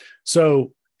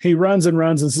 So he runs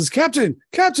and says, Captain,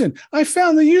 I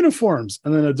found the uniforms.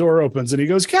 And then a door opens and he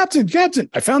goes, Captain,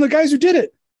 I found the guys who did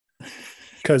it.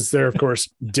 Because they're, of course,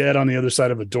 dead on the other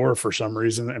side of a door for some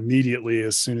reason, immediately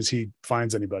as soon as he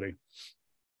finds anybody.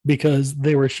 Because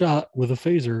they were shot with a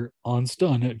phaser on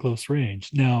stun at close range.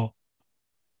 Now,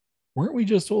 weren't we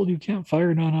just told you can't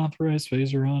fire non-authorized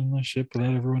phaser on the ship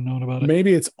without everyone knowing about it?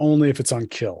 Maybe it's only if it's on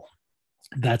kill.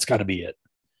 That's got to be it.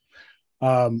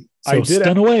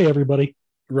 Stun away, everybody.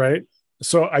 Right.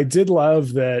 So I did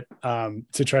love that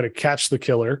to try to catch the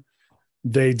killer,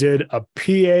 they did a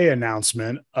PA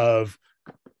announcement of,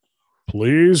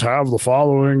 please have the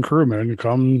following crewmen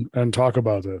come and talk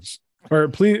about this. Or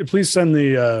please send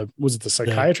the was it the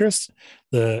psychiatrist?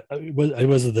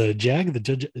 Was it the JAG, the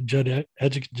judge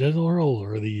adjunct general,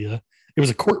 or it was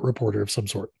a court reporter of some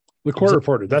sort. The court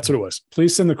reporter, that's what it was.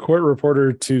 Please send the court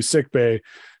reporter to sickbay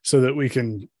so that we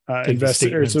can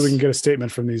investigate, so we can get a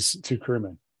statement from these two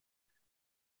crewmen.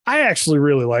 I actually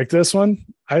really like this one.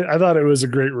 I thought it was a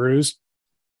great ruse.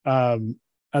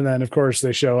 And then, of course,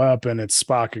 they show up, and it's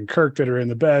Spock and Kirk that are in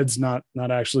the beds, not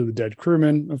actually the dead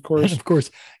crewmen, of course. And of course,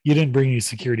 you didn't bring any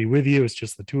security with you. It's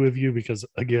just the two of you because,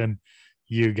 again,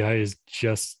 you guys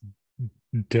just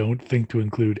don't think to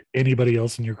include anybody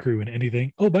else in your crew in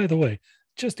anything. Oh, by the way,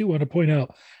 just do want to point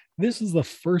out, this is the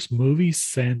first movie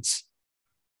since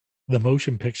the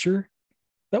motion picture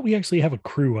that we actually have a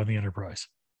crew on the Enterprise.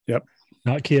 Yep.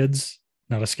 Not kids,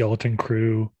 not a skeleton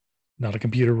crew, not a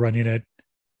computer running it.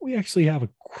 We actually have a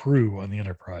crew on the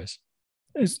Enterprise.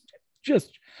 It's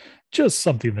just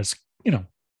something that's, Oh,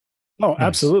 nice.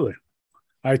 Absolutely.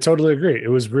 I totally agree. It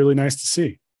was really nice to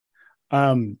see.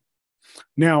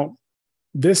 Now,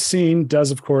 this scene does,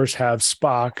 of course, have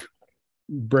Spock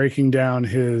breaking down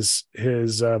his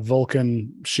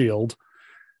Vulcan shield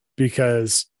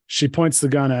because she points the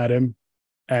gun at him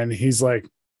and he's like,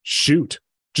 shoot,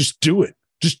 just do it.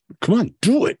 Just come on,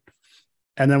 do it.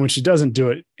 And then when she doesn't do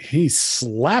it, he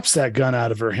slaps that gun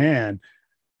out of her hand.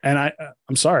 And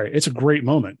I'm sorry, it's a great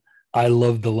moment. I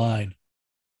love the line.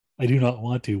 I do not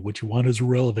want to. What you want is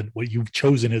irrelevant. What you've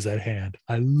chosen is at hand.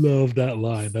 I love that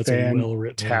line. That's a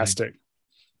well-written line. Fantastic.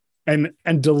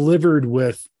 And delivered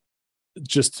with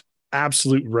just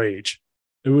absolute rage.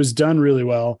 It was done really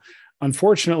well.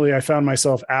 Unfortunately, I found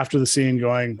myself after the scene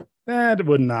going, it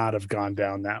would not have gone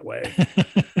down that way.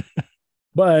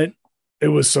 But it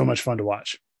was so much fun to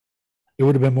watch. It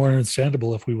would have been more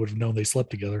understandable if we would have known they slept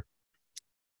together.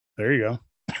 There you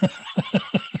go.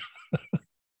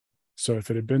 So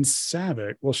if it had been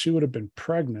Savick, well, she would have been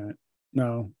pregnant.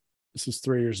 No, this is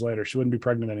 3 years later. She wouldn't be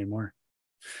pregnant anymore.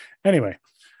 Anyway,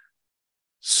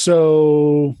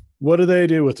 so what do they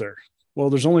do with her? Well,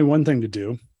 there's only one thing to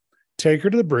do. Take her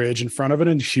to the bridge in front of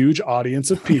a huge audience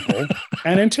of people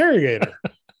and interrogate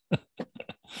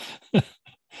her.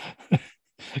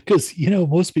 Because,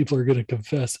 most people are going to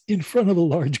confess in front of a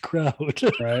large crowd.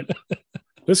 Right.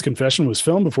 This confession was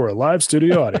filmed before a live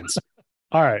studio audience.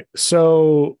 All right.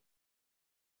 So,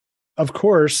 of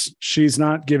course, she's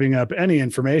not giving up any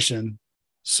information.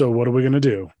 So what are we going to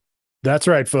do? That's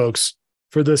right, folks.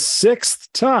 For the 6th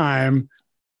time,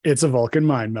 it's a Vulcan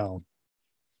mind meld.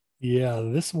 Yeah,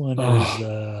 this one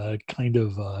is kind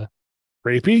of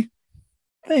rapey.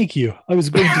 Thank you. I was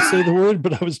going to say the word,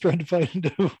 but I was trying to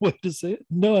find a way to say it.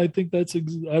 No, I think I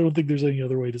don't think there's any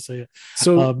other way to say it.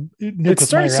 So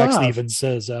Nicholas Meyer actually even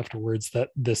says afterwards that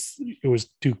it was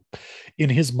too, in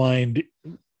his mind,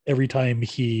 every time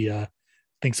he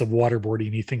thinks of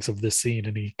waterboarding, he thinks of this scene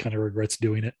and he kind of regrets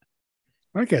doing it.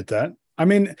 I get that. I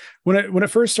mean, when it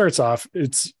first starts off,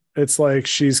 it's like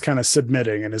she's kind of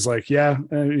submitting and is like, yeah,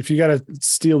 if you got to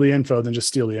steal the info, then just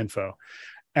steal the info.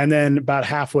 And then about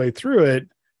halfway through it,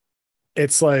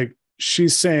 it's like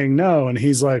she's saying no. And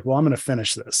he's like, well, I'm going to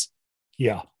finish this.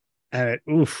 Yeah. And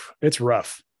it's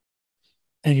rough.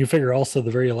 And you figure also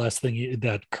the very last thing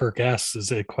that Kirk asks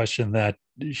is a question that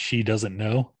she doesn't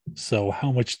know. So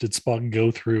how much did Spock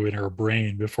go through in her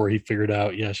brain before he figured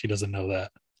out, yeah, she doesn't know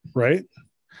that. Right.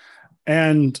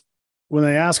 And when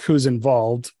they ask who's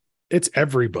involved, it's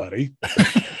everybody.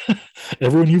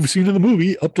 Everyone you've seen in the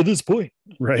movie up to this point.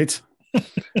 Right.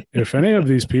 If any of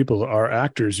these people are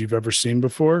actors you've ever seen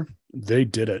before, they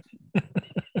did it.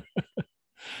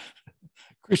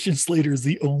 Christian Slater is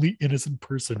the only innocent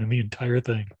person in the entire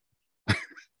thing.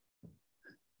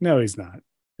 No, he's not.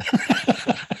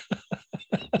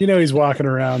 He's walking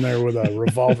around there with a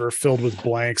revolver filled with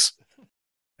blanks.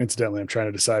 Incidentally, I'm trying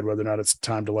to decide whether or not it's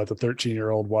time to let the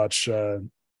 13-year-old watch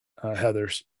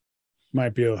Heathers.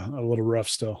 Might be a little rough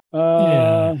still.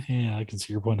 Yeah, I can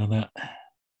see your point on that.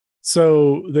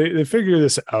 So they figure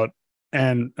this out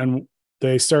and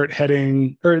they start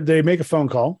heading, or they make a phone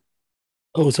call.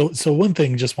 Oh, so one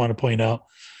thing just want to point out.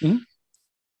 Mm-hmm.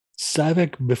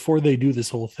 Savick, before they do this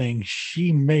whole thing,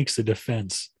 she makes a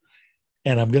defense.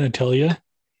 And I'm going to tell you,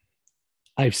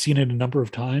 I've seen it a number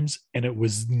of times and it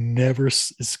was never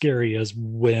as scary as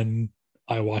when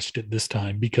I watched it this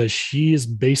time, because she is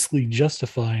basically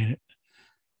justifying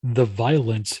the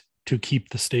violence to keep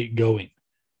the state going.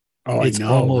 Oh, it's I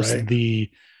know, almost right?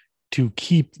 to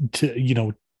keep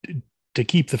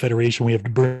the Federation, we have to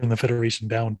burn the Federation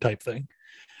down type thing.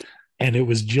 And it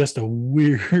was just a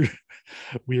weird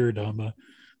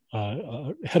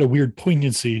had a weird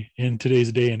poignancy in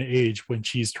today's day and age when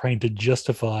she's trying to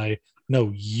justify,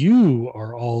 no,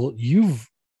 you've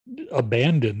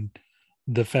abandoned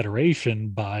the Federation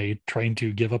by trying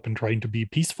to give up and trying to be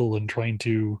peaceful and trying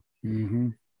to, mm-hmm.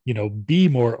 be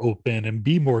more open and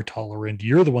be more tolerant.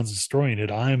 You're the ones destroying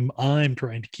it. I'm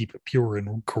trying to keep it pure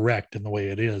and correct in the way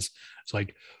it is. It's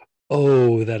like,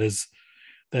 oh, that is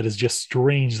just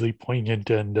strangely poignant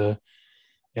and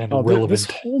Oh, this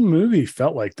relevant. whole movie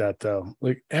felt like that, though.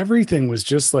 Like everything was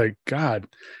just like, God,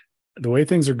 the way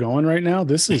things are going right now,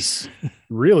 this is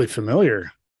really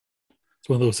familiar, It's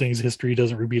one of those things. History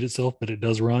doesn't repeat itself, but it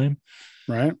does rhyme.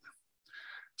 right?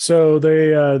 So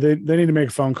they need to make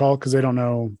a phone call because they don't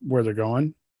know where they're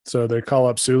going. So they call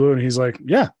up Sulu, and he's like,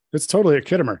 "Yeah, it's totally at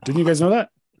Kittimer. Didn't you guys know that?"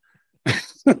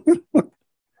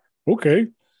 Okay.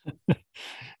 And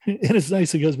it's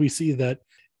nice because we see that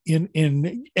in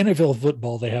NFL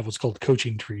football, they have what's called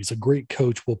coaching trees. A great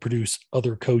coach will produce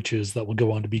other coaches that will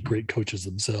go on to be great coaches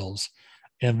themselves.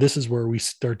 And this is where we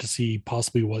start to see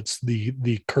possibly what's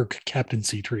the Kirk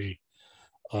captaincy tree.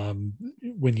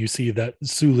 When you see that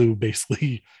Sulu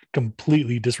basically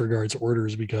completely disregards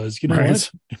orders because Right.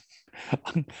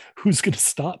 what? Who's going to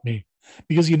stop me?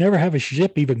 Because you never have a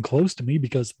ship even close to me,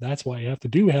 because that's why I have to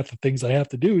do half the things I have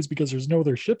to do is because there's no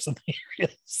other ships in the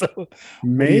area. So what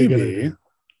are you going to Maybe do?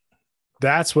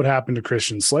 that's what happened to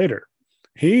Christian Slater.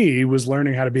 He was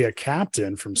learning how to be a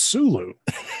captain from Sulu.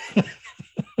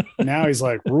 Now he's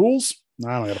like, rules?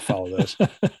 I don't got to follow this.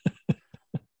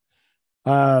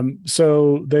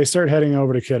 So they start heading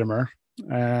over to Kittimer,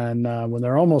 and when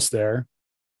they're almost there,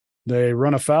 they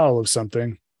run afoul of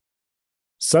something.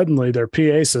 Suddenly, their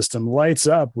PA system lights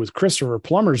up with Christopher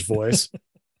Plummer's voice.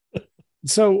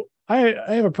 So I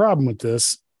have a problem with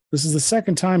this. This is the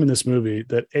second time in this movie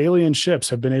that alien ships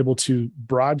have been able to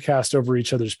broadcast over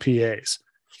each other's PAs.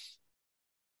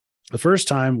 The first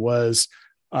time was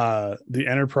the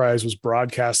Enterprise was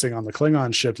broadcasting on the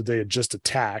Klingon ship that they had just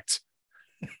attacked.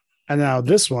 And now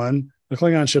this one, the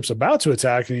Klingon ship's about to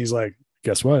attack, and he's like,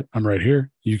 guess what? I'm right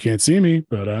here. You can't see me,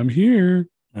 but I'm here.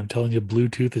 I'm telling you,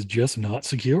 Bluetooth is just not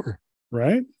secure.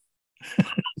 Right?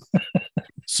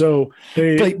 So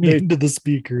Bite me they into the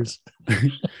speakers.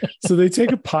 so they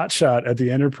take a pot shot at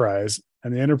the Enterprise,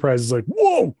 and the Enterprise is like,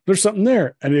 whoa, there's something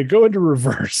there. And they go into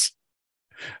reverse.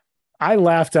 I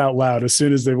laughed out loud as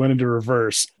soon as they went into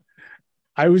reverse.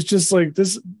 I was just like,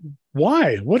 this,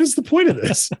 why? What is the point of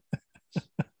this?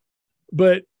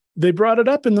 But they brought it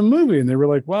up in the movie, and they were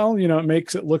like, well, it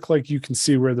makes it look like you can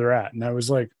see where they're at. And I was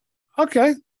like,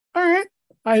 okay, all right.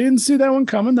 I didn't see that one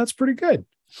coming. That's pretty good.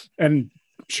 And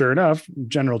sure enough,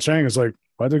 General Chang is like,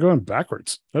 why are they going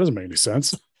backwards? That doesn't make any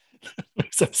sense.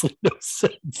 Makes absolutely no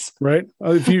sense. Right?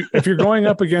 If you're going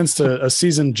up against a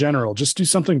seasoned general, just do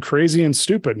something crazy and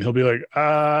stupid, and he'll be like,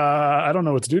 I don't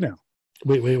know what to do now.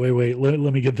 Wait.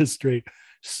 Let me get this straight.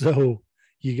 So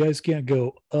you guys can't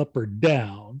go up or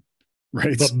down,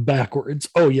 Right. but backwards.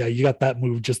 Oh yeah, you got that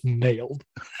move just nailed.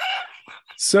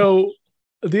 So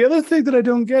the other thing that I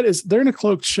don't get is they're in a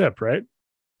cloaked ship, right?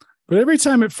 But every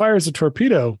time it fires a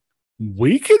torpedo,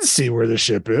 we can see where the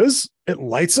ship is. It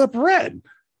lights up red.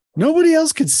 Nobody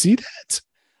else can see that.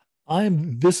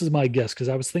 This is my guess, because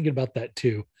I was thinking about that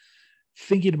too.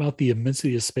 Thinking about the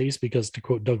immensity of space, because to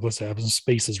quote Douglas Adams,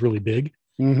 space is really big.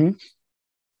 Mm-hmm.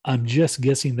 I'm just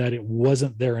guessing that it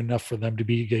wasn't there enough for them to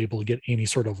be able to get any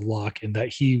sort of lock, and that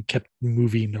he kept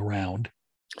moving around.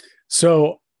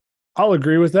 So I'll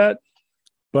agree with that.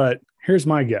 But here's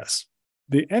my guess.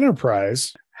 The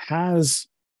Enterprise has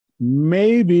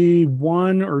maybe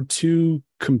one or two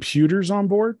computers on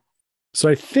board. So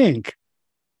I think,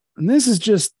 and this is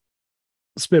just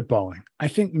spitballing, I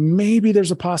think maybe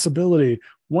there's a possibility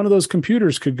one of those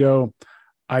computers could go,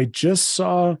 I just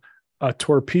saw a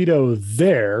torpedo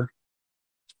there,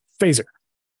 phaser.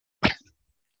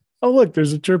 Oh, look,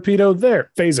 there's a torpedo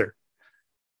there, phaser.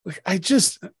 Like,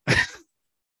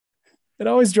 it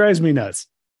always drives me nuts.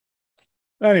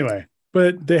 Anyway,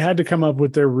 but they had to come up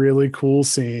with their really cool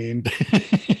scene.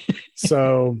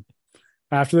 So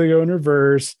after they go in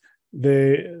reverse,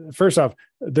 first off,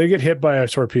 they get hit by a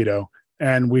torpedo.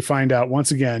 And we find out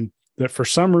once again that for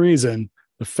some reason,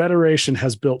 the Federation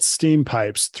has built steam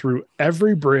pipes through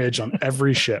every bridge on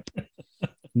every ship.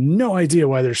 No idea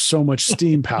why there's so much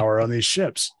steam power on these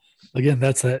ships. Again,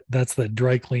 that's that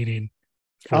dry cleaning.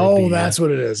 That's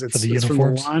what it is. It's the from the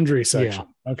uniforms. laundry section.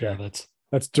 Yeah. Okay. Yeah,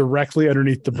 that's directly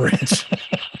underneath the bridge.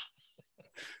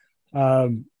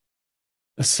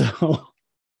 So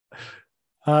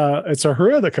it's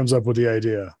Uhura that comes up with the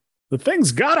idea. The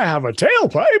thing's got to have a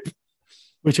tailpipe.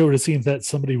 Which I would have seen that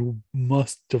somebody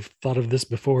must have thought of this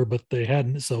before, but they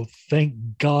hadn't. So thank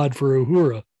God for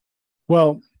Uhura.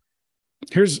 Well,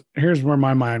 here's where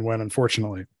my mind went,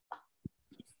 unfortunately.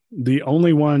 The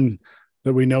only one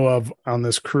that we know of on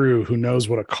this crew who knows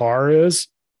what a car is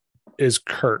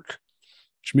Kirk.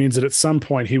 which means that at some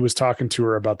point he was talking to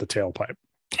her about the tailpipe.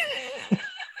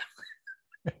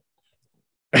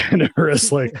 And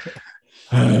Uhura's like,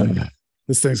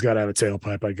 this thing's got to have a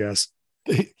tailpipe, I guess.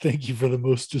 Thank you for the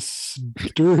most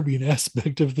disturbing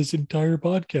aspect of this entire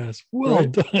podcast. Well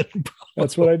Right. done. Bro.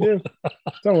 That's what I do.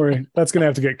 Don't worry. That's going to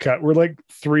have to get cut. We're like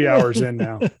 3 hours in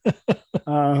now.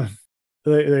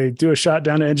 They do a shot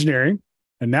down to engineering,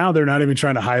 and now they're not even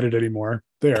trying to hide it anymore.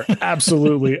 They are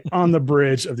absolutely on the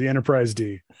bridge of the Enterprise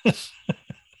D.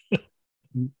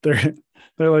 They're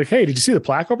like, hey, did you see the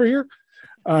plaque over here?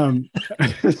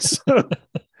 So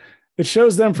it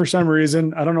shows them for some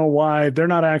reason. I don't know why. They're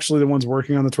not actually the ones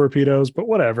working on the torpedoes, but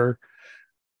whatever.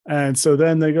 And so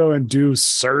then they go and do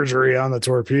surgery on the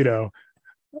torpedo.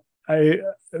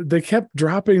 They kept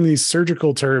dropping these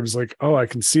surgical terms like, oh, I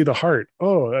can see the heart.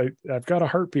 Oh, I've got a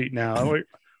heartbeat now. I'm like,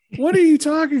 what are you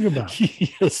talking about?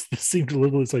 Yes, this seemed a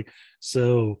little. It's like,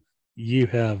 so you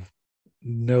have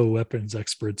no weapons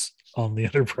experts on the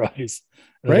Enterprise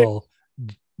at Right. all.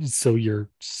 So your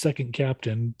second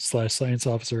captain / science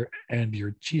officer and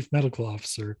your chief medical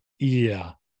officer.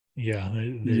 Yeah.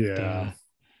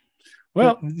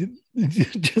 Well,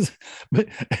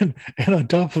 and on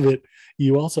top of it,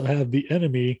 you also have the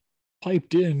enemy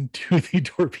piped into the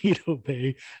torpedo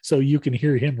bay, so you can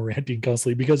hear him ranting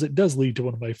constantly, because it does lead to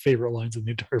one of my favorite lines in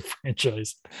the entire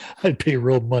franchise. I'd pay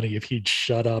real money if he'd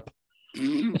shut up.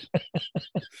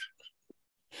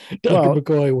 Dr.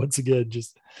 McCoy, once again,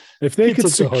 just if they could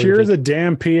secure the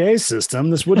damn PA system,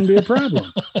 this wouldn't be a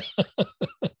problem.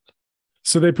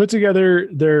 So they put together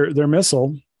their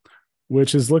missile,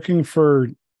 which is looking for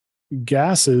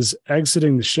gases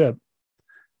exiting the ship.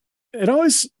 It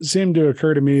always seemed to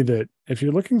occur to me that if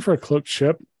you're looking for a cloaked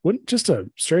ship, wouldn't just a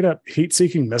straight up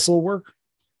heat-seeking missile work?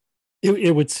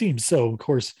 It would seem so. Of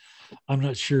course, I'm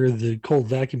not sure the cold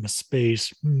vacuum of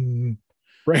space.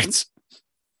 Right.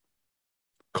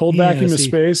 Cold vacuum of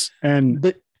space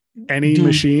and any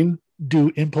machine.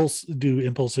 Do impulse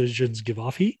engines give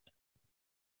off heat?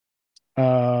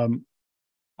 I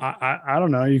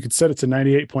don't know. You could set it to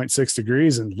 98.6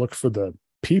 degrees and look for the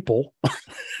people,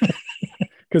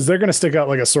 because they're going to stick out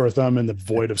like a sore thumb in the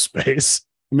void of space.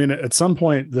 I mean, at some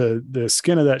point, the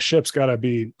skin of that ship's got to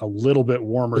be a little bit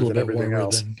warmer than everything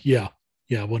else. Yeah,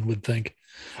 one would think.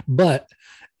 But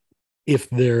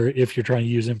if you're trying to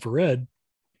use infrared,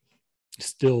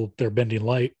 still they're bending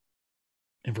light.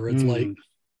 Infrared's light.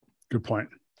 Good point.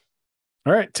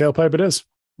 All right, tailpipe it is.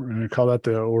 We're going to call that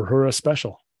the Uhura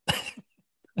special.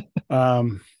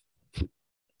 So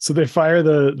they fire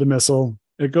the missile.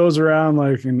 It goes around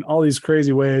like in all these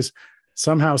crazy ways,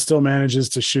 somehow still manages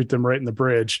to shoot them right in the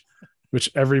bridge,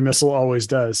 which every missile always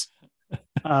does.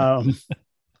 Not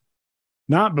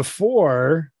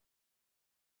before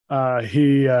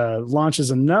he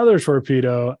launches another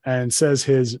torpedo and says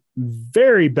his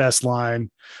very best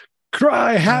line,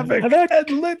 "Cry havoc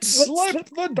and let's slip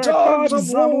the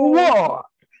dogs of war."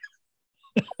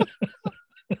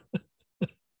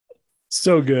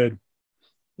 So good.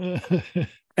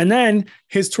 And then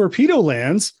his torpedo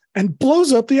lands and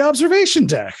blows up the observation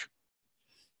deck.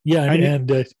 Yeah, and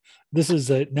this is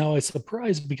now a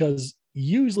surprise, because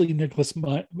usually Nicholas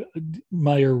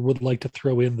Meyer would like to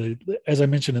throw in as I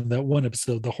mentioned in that one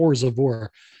episode, the horrors of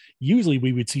war. Usually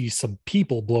we would see some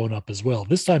people blown up as well.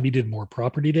 This time he did more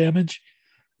property damage.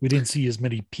 We didn't see as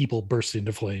many people burst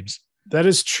into flames. That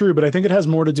is true, but I think it has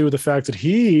more to do with the fact that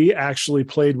he actually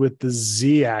played with the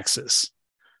Z-axis,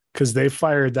 because they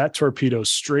fired that torpedo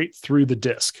straight through the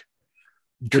disc,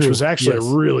 which was actually a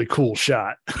really cool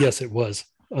shot. Yes, it was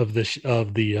of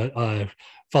the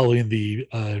following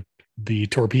the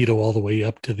torpedo all the way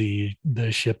up to the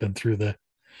ship and through the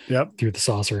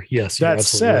saucer. Yes. That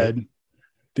said, right.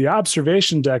 The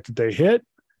observation deck that they hit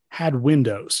had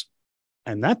windows,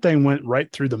 and that thing went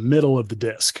right through the middle of the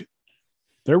disc.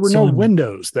 There were no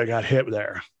windows that got hit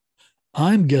there.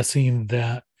 I'm guessing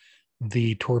that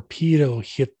the torpedo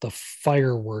hit the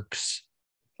fireworks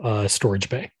storage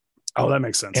bay. Oh, that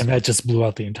makes sense. And that just blew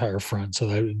out the entire front. So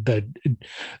that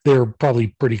they're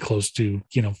probably pretty close to,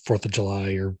 4th of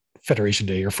July or Federation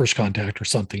Day or First Contact or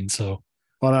something. So,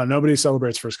 well, no, nobody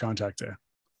celebrates First Contact Day.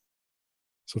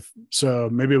 So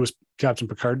maybe it was Captain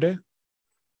Picard Day.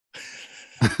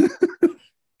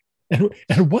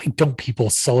 And why don't people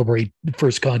celebrate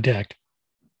First Contact?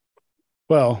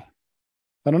 Well,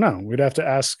 I don't know. We'd have to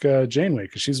ask Janeway,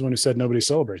 because she's the one who said nobody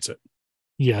celebrates it.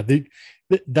 Yeah,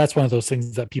 that's one of those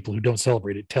things that people who don't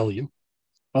celebrate it tell you.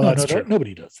 Oh, that's true.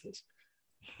 Nobody does this.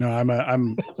 No,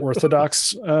 I'm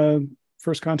Orthodox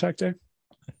First Contact Day.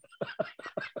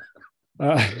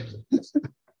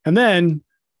 And then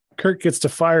Kirk gets to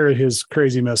fire his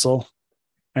crazy missile,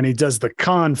 and he does the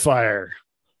con fire.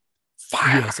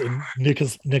 Yes, and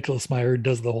Nicholas Meyer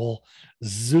does the whole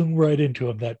zoom right into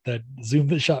him. That zoom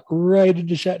that shot right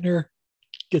into Shatner,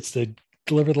 gets to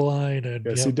deliver the line, and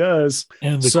Yes, he does.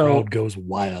 And the crowd goes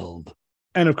wild.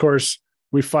 And of course,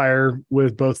 we fire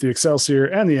with both the Excelsior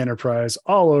and the Enterprise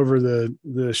all over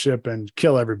the ship and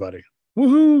kill everybody.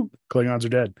 Woohoo! Klingons are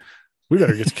dead. We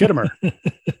better get to Kittimer.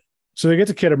 So they get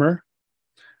to Kittimer.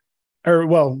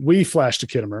 We flash to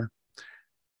Kittimer.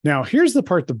 Now, here's the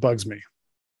part that bugs me.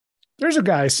 There's a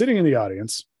guy sitting in the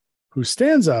audience who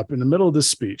stands up in the middle of this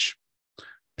speech,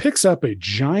 picks up a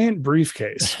giant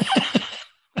briefcase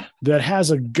that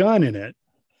has a gun in it,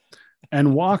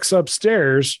 and walks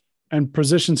upstairs and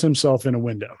positions himself in a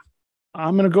window.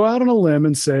 I'm going to go out on a limb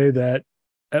and say that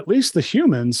at least the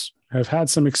humans have had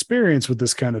some experience with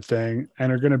this kind of thing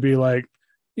and are going to be like,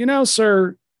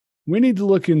 sir, we need to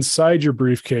look inside your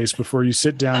briefcase before you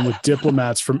sit down with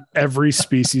diplomats from every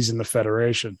species in the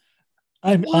Federation.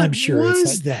 I'm sure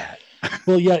was that.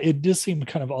 Well, yeah, it does seem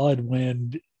kind of odd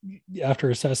when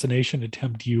after assassination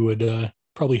attempt, you would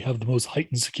probably have the most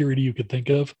heightened security you could think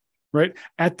of. Right.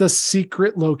 At the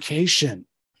secret location.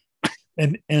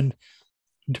 And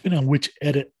depending on which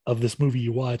edit of this movie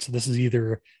you watch, this is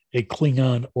either a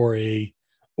Klingon or a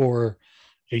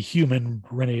human,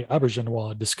 Rene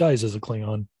Aubergenois, disguised as a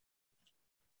Klingon.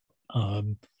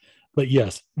 But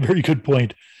yes, very good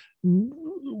point.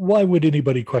 Why would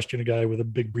anybody question a guy with a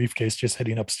big briefcase just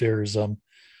heading upstairs?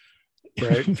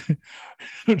 Right.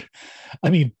 I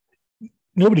mean,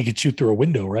 nobody could shoot through a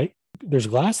window, right? There's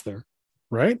glass there.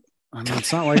 Right. I mean,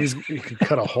 it's not like he could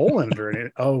cut a hole in it or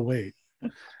anything. Oh, wait.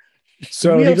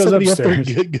 So he goes upstairs.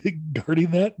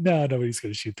 Guarding that? No, nobody's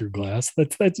going to shoot through glass.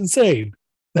 That's insane.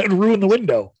 That would ruin the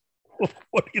window.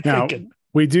 What are you thinking?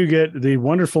 We do get the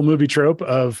wonderful movie trope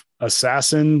of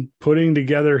assassin putting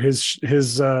together his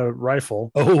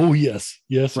rifle. Oh, yes.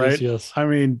 Right? Yes. I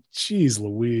mean, geez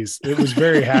Louise. It was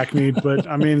very hackneyed, but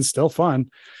I mean, it's still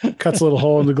fun. Cuts a little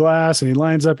hole in the glass and he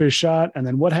lines up his shot. And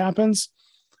then what happens?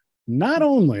 Not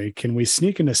only can we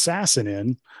sneak an assassin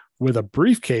in with a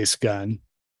briefcase gun,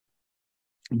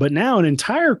 but now an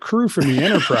entire crew from the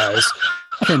Enterprise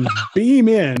can beam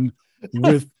in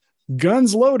with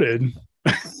guns loaded.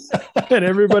 And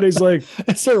everybody's like,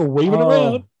 start waving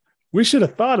around. We should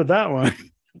have thought of that one.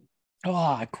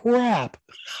 Oh, crap.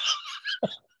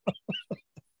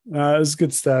 It was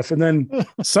good stuff. And then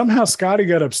somehow Scotty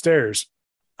got upstairs.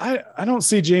 I don't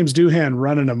see James Doohan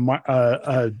running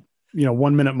a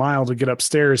 1 minute mile to get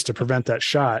upstairs to prevent that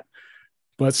shot.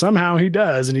 But somehow he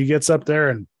does, and he gets up there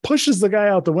and pushes the guy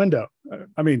out the window.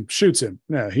 I mean, shoots him.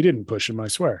 No, he didn't push him, I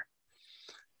swear.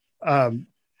 And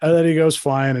then he goes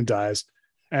flying and dies.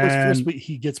 And first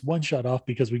he gets one shot off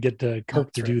because we get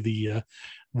Kirk to do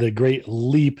the great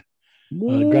leap,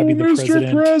 grabbing the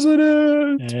Mr.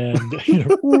 President. And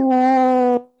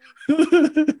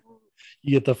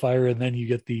you get the fire, and then you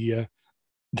get the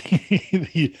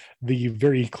the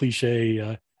very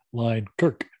cliche line,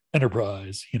 Kirk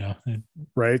Enterprise,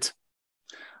 right.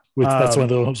 Which that's one of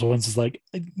those ones is like,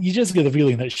 you just get the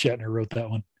feeling that Shatner wrote that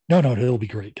one. No, it'll be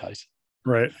great, guys.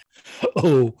 Right.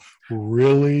 Oh,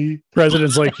 really?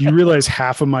 President's like, you realize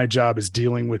half of my job is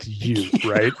dealing with you,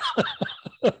 right?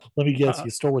 Let me guess, you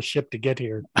stole a ship to get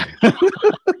here.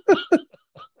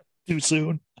 Too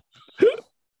soon.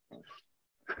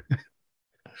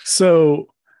 So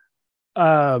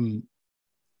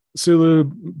Sulu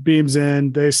beams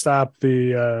in. They stop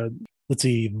the let's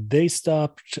see, they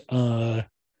stopped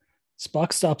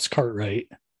Spock stops Cartwright.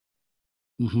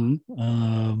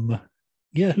 Mm-hmm.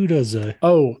 Yeah, who does they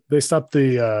stopped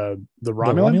the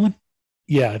Romulan?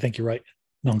 Yeah, I think you're right.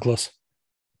 No, I'm close.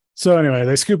 So anyway,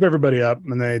 they scoop everybody up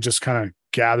and they just kind of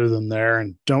gather them there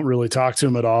and don't really talk to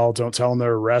them at all. Don't tell them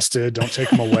they're arrested. Don't take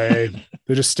them away.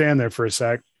 They just stand there for a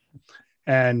sec.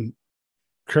 And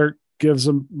Kirk gives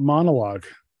a monologue.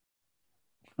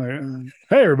 Like,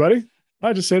 hey, everybody,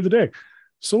 I just saved the day.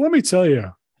 So let me tell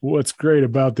you what's great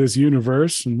about this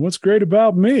universe and what's great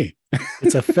about me.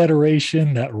 It's a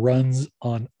federation that runs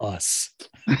on us.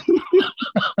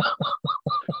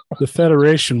 The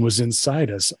Federation was inside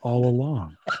us all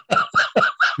along.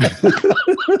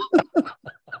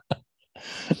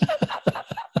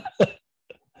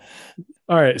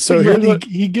 All right. So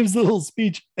he gives the little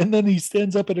speech and then he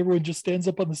stands up and everyone just stands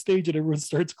up on the stage and everyone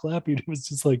starts clapping. It was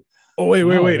just like, oh,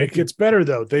 wait. It gets better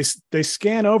though. They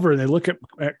scan over and they look at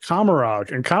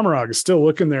Kamarog, and Kamarog is still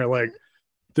looking there like,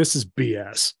 this is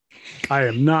BS. I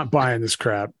am not buying this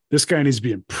crap. This guy needs to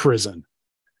be in prison.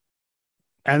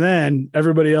 And then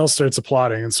everybody else starts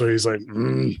applauding. And so he's like,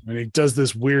 and he does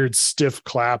this weird stiff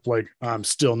clap, like, I'm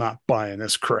still not buying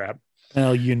this crap.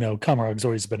 Well, Comarog's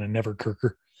always been a never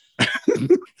kirker.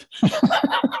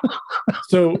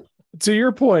 So, to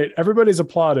your point, everybody's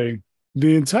applauding.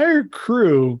 The entire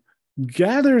crew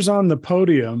gathers on the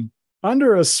podium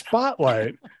under a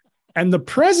spotlight, and the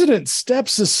president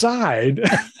steps aside.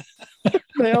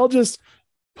 They all just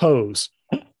pose.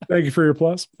 Thank you for your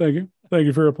applause. Thank you. Thank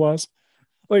you for your applause.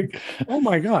 Like, oh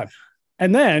my God.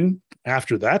 And then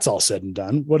after that's all said and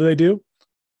done, what do?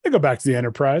 They go back to the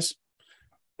Enterprise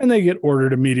and they get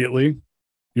ordered immediately.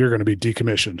 You're going to be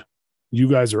decommissioned. You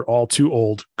guys are all too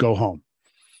old. Go home.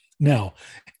 Now,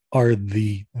 are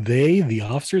the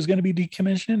officers going to be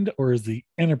decommissioned, or is the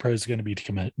Enterprise going to be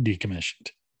decommissioned?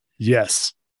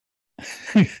 Yes.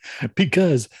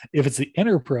 Because if it's the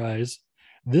Enterprise,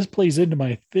 this plays into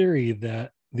my theory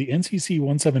that the NCC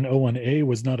 1701A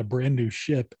was not a brand new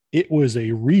ship. It was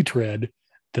a retread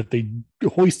that they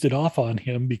hoisted off on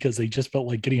him because they just felt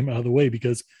like getting him out of the way,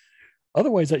 because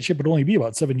otherwise that ship would only be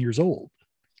about 7 years old.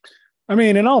 I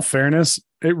mean, in all fairness,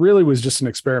 it really was just an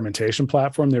experimentation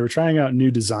platform. They were trying out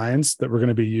new designs that were going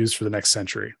to be used for the next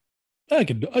century. I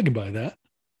can buy that.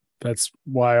 That's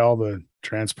why all the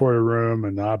transporter room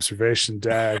and the observation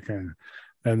deck and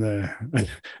the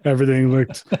everything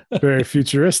looked very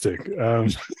futuristic.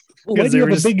 Why do you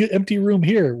have a big empty room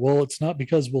here? Well, it's not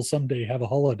because we'll someday have a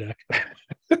holodeck.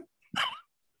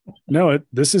 No,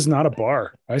 this is not a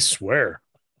bar. I swear,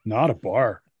 not a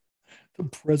bar. The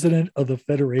president of the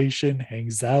Federation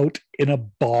hangs out in a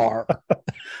bar.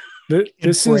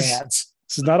 This is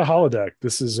not a holodeck.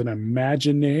 This is an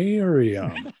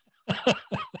imaginarium.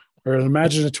 Or an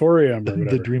imaginatorium or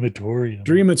whatever. The dreamatorium.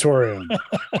 Dreamatorium.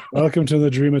 Welcome to the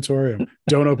dreamatorium.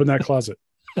 Don't open that closet.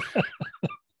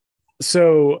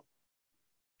 So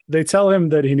they tell him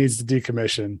that he needs to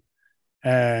decommission,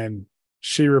 and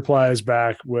she replies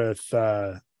back with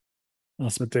Spock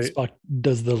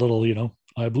does the little,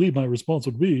 I believe my response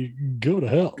would be go to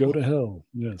hell. Go to hell.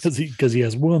 Yes. Because he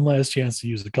has one last chance to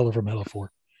use the color from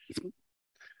metaphor.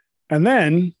 And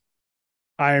then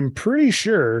I'm pretty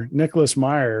sure Nicholas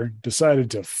Meyer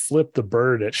decided to flip the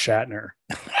bird at Shatner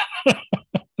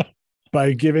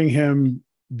by giving him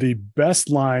the best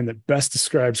line that best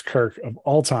describes Kirk of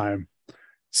all time.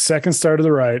 Second star to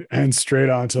the right and straight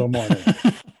on till morning.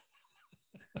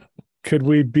 Could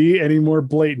we be any more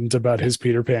blatant about his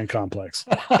Peter Pan complex?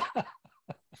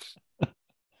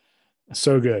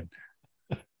 So good.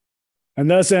 And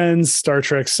thus ends Star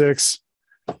Trek VI,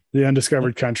 The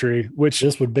Undiscovered Country, which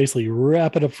this would basically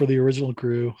wrap it up for the original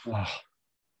crew.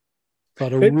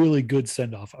 But a really good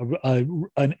send-off,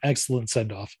 an excellent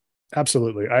send-off.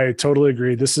 Absolutely. I totally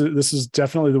agree. This is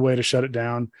definitely the way to shut it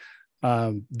down.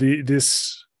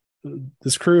 This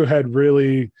crew had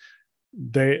really,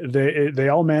 they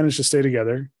all managed to stay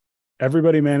together.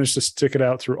 Everybody managed to stick it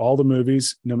out through all the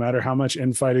movies, no matter how much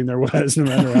infighting there was, no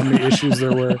matter how many issues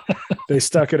there were, they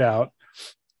stuck it out,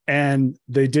 and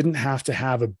they didn't have to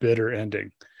have a bitter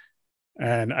ending.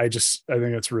 And I think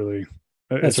that's a really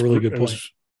good point.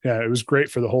 It was great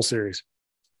for the whole series.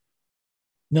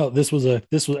 No, this was an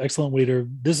excellent way to,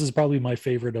 this is probably my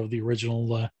favorite of the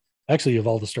original, actually of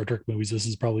all the Star Trek movies, this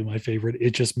is probably my favorite.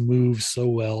 It just moves so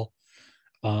well.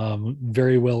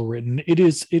 Very well written.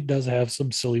 It does have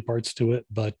some silly parts to it,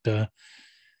 but the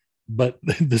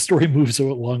story moves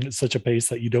so along at such a pace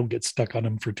that you don't get stuck on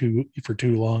them for too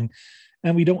long.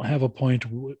 And we don't have a point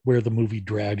where the movie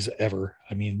drags ever.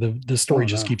 I mean, the story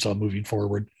just keeps on moving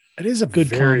forward. It is a good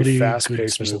comedy,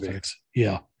 fast-paced movie. Effects.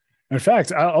 Yeah. In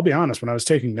fact, I'll be honest, when I was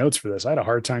taking notes for this, I had a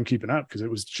hard time keeping up because it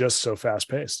was just so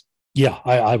fast-paced. Yeah,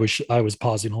 I was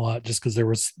pausing a lot just because there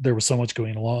was so much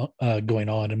going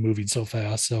on and moving so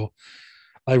fast. So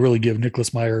I really give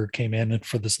Nicholas Meyer came in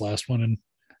for this last one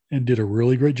and did a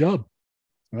really great job.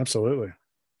 Absolutely.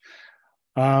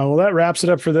 Well, that wraps it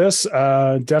up for this.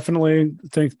 Definitely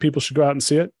think people should go out and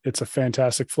see it. It's a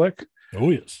fantastic flick.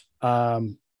 Oh yes.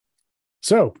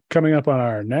 So coming up on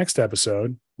our next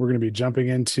episode, we're going to be jumping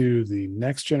into the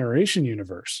Next Generation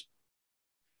universe.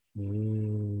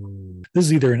 This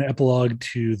is either an epilogue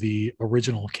to the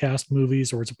original cast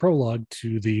movies or it's a prologue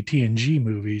to the TNG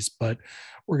movies, but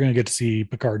we're going to get to see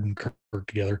Picard and Kirk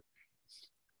together.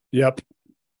 Yep.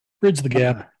 Bridge the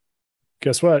gap.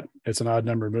 Guess what? It's an odd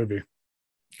number movie.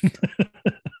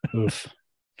 Oof.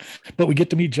 But we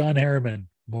get to meet John Harriman.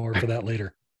 More for that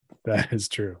later. That is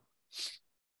true.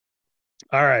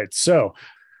 All right. So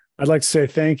I'd like to say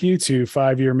thank you to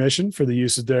 5 Year Mission for the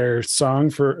use of their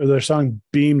song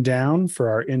Beam Down for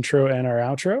our intro and our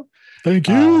outro. Thank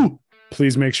you.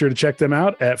 Please make sure to check them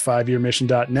out at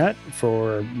 5yearmission.net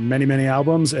for many, many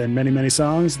albums and many, many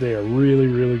songs. They are really,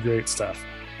 really great stuff.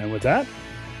 And with that,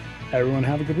 everyone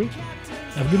have a good week.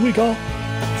 Have a good week, all.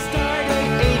 Start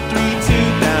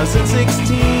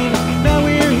 16.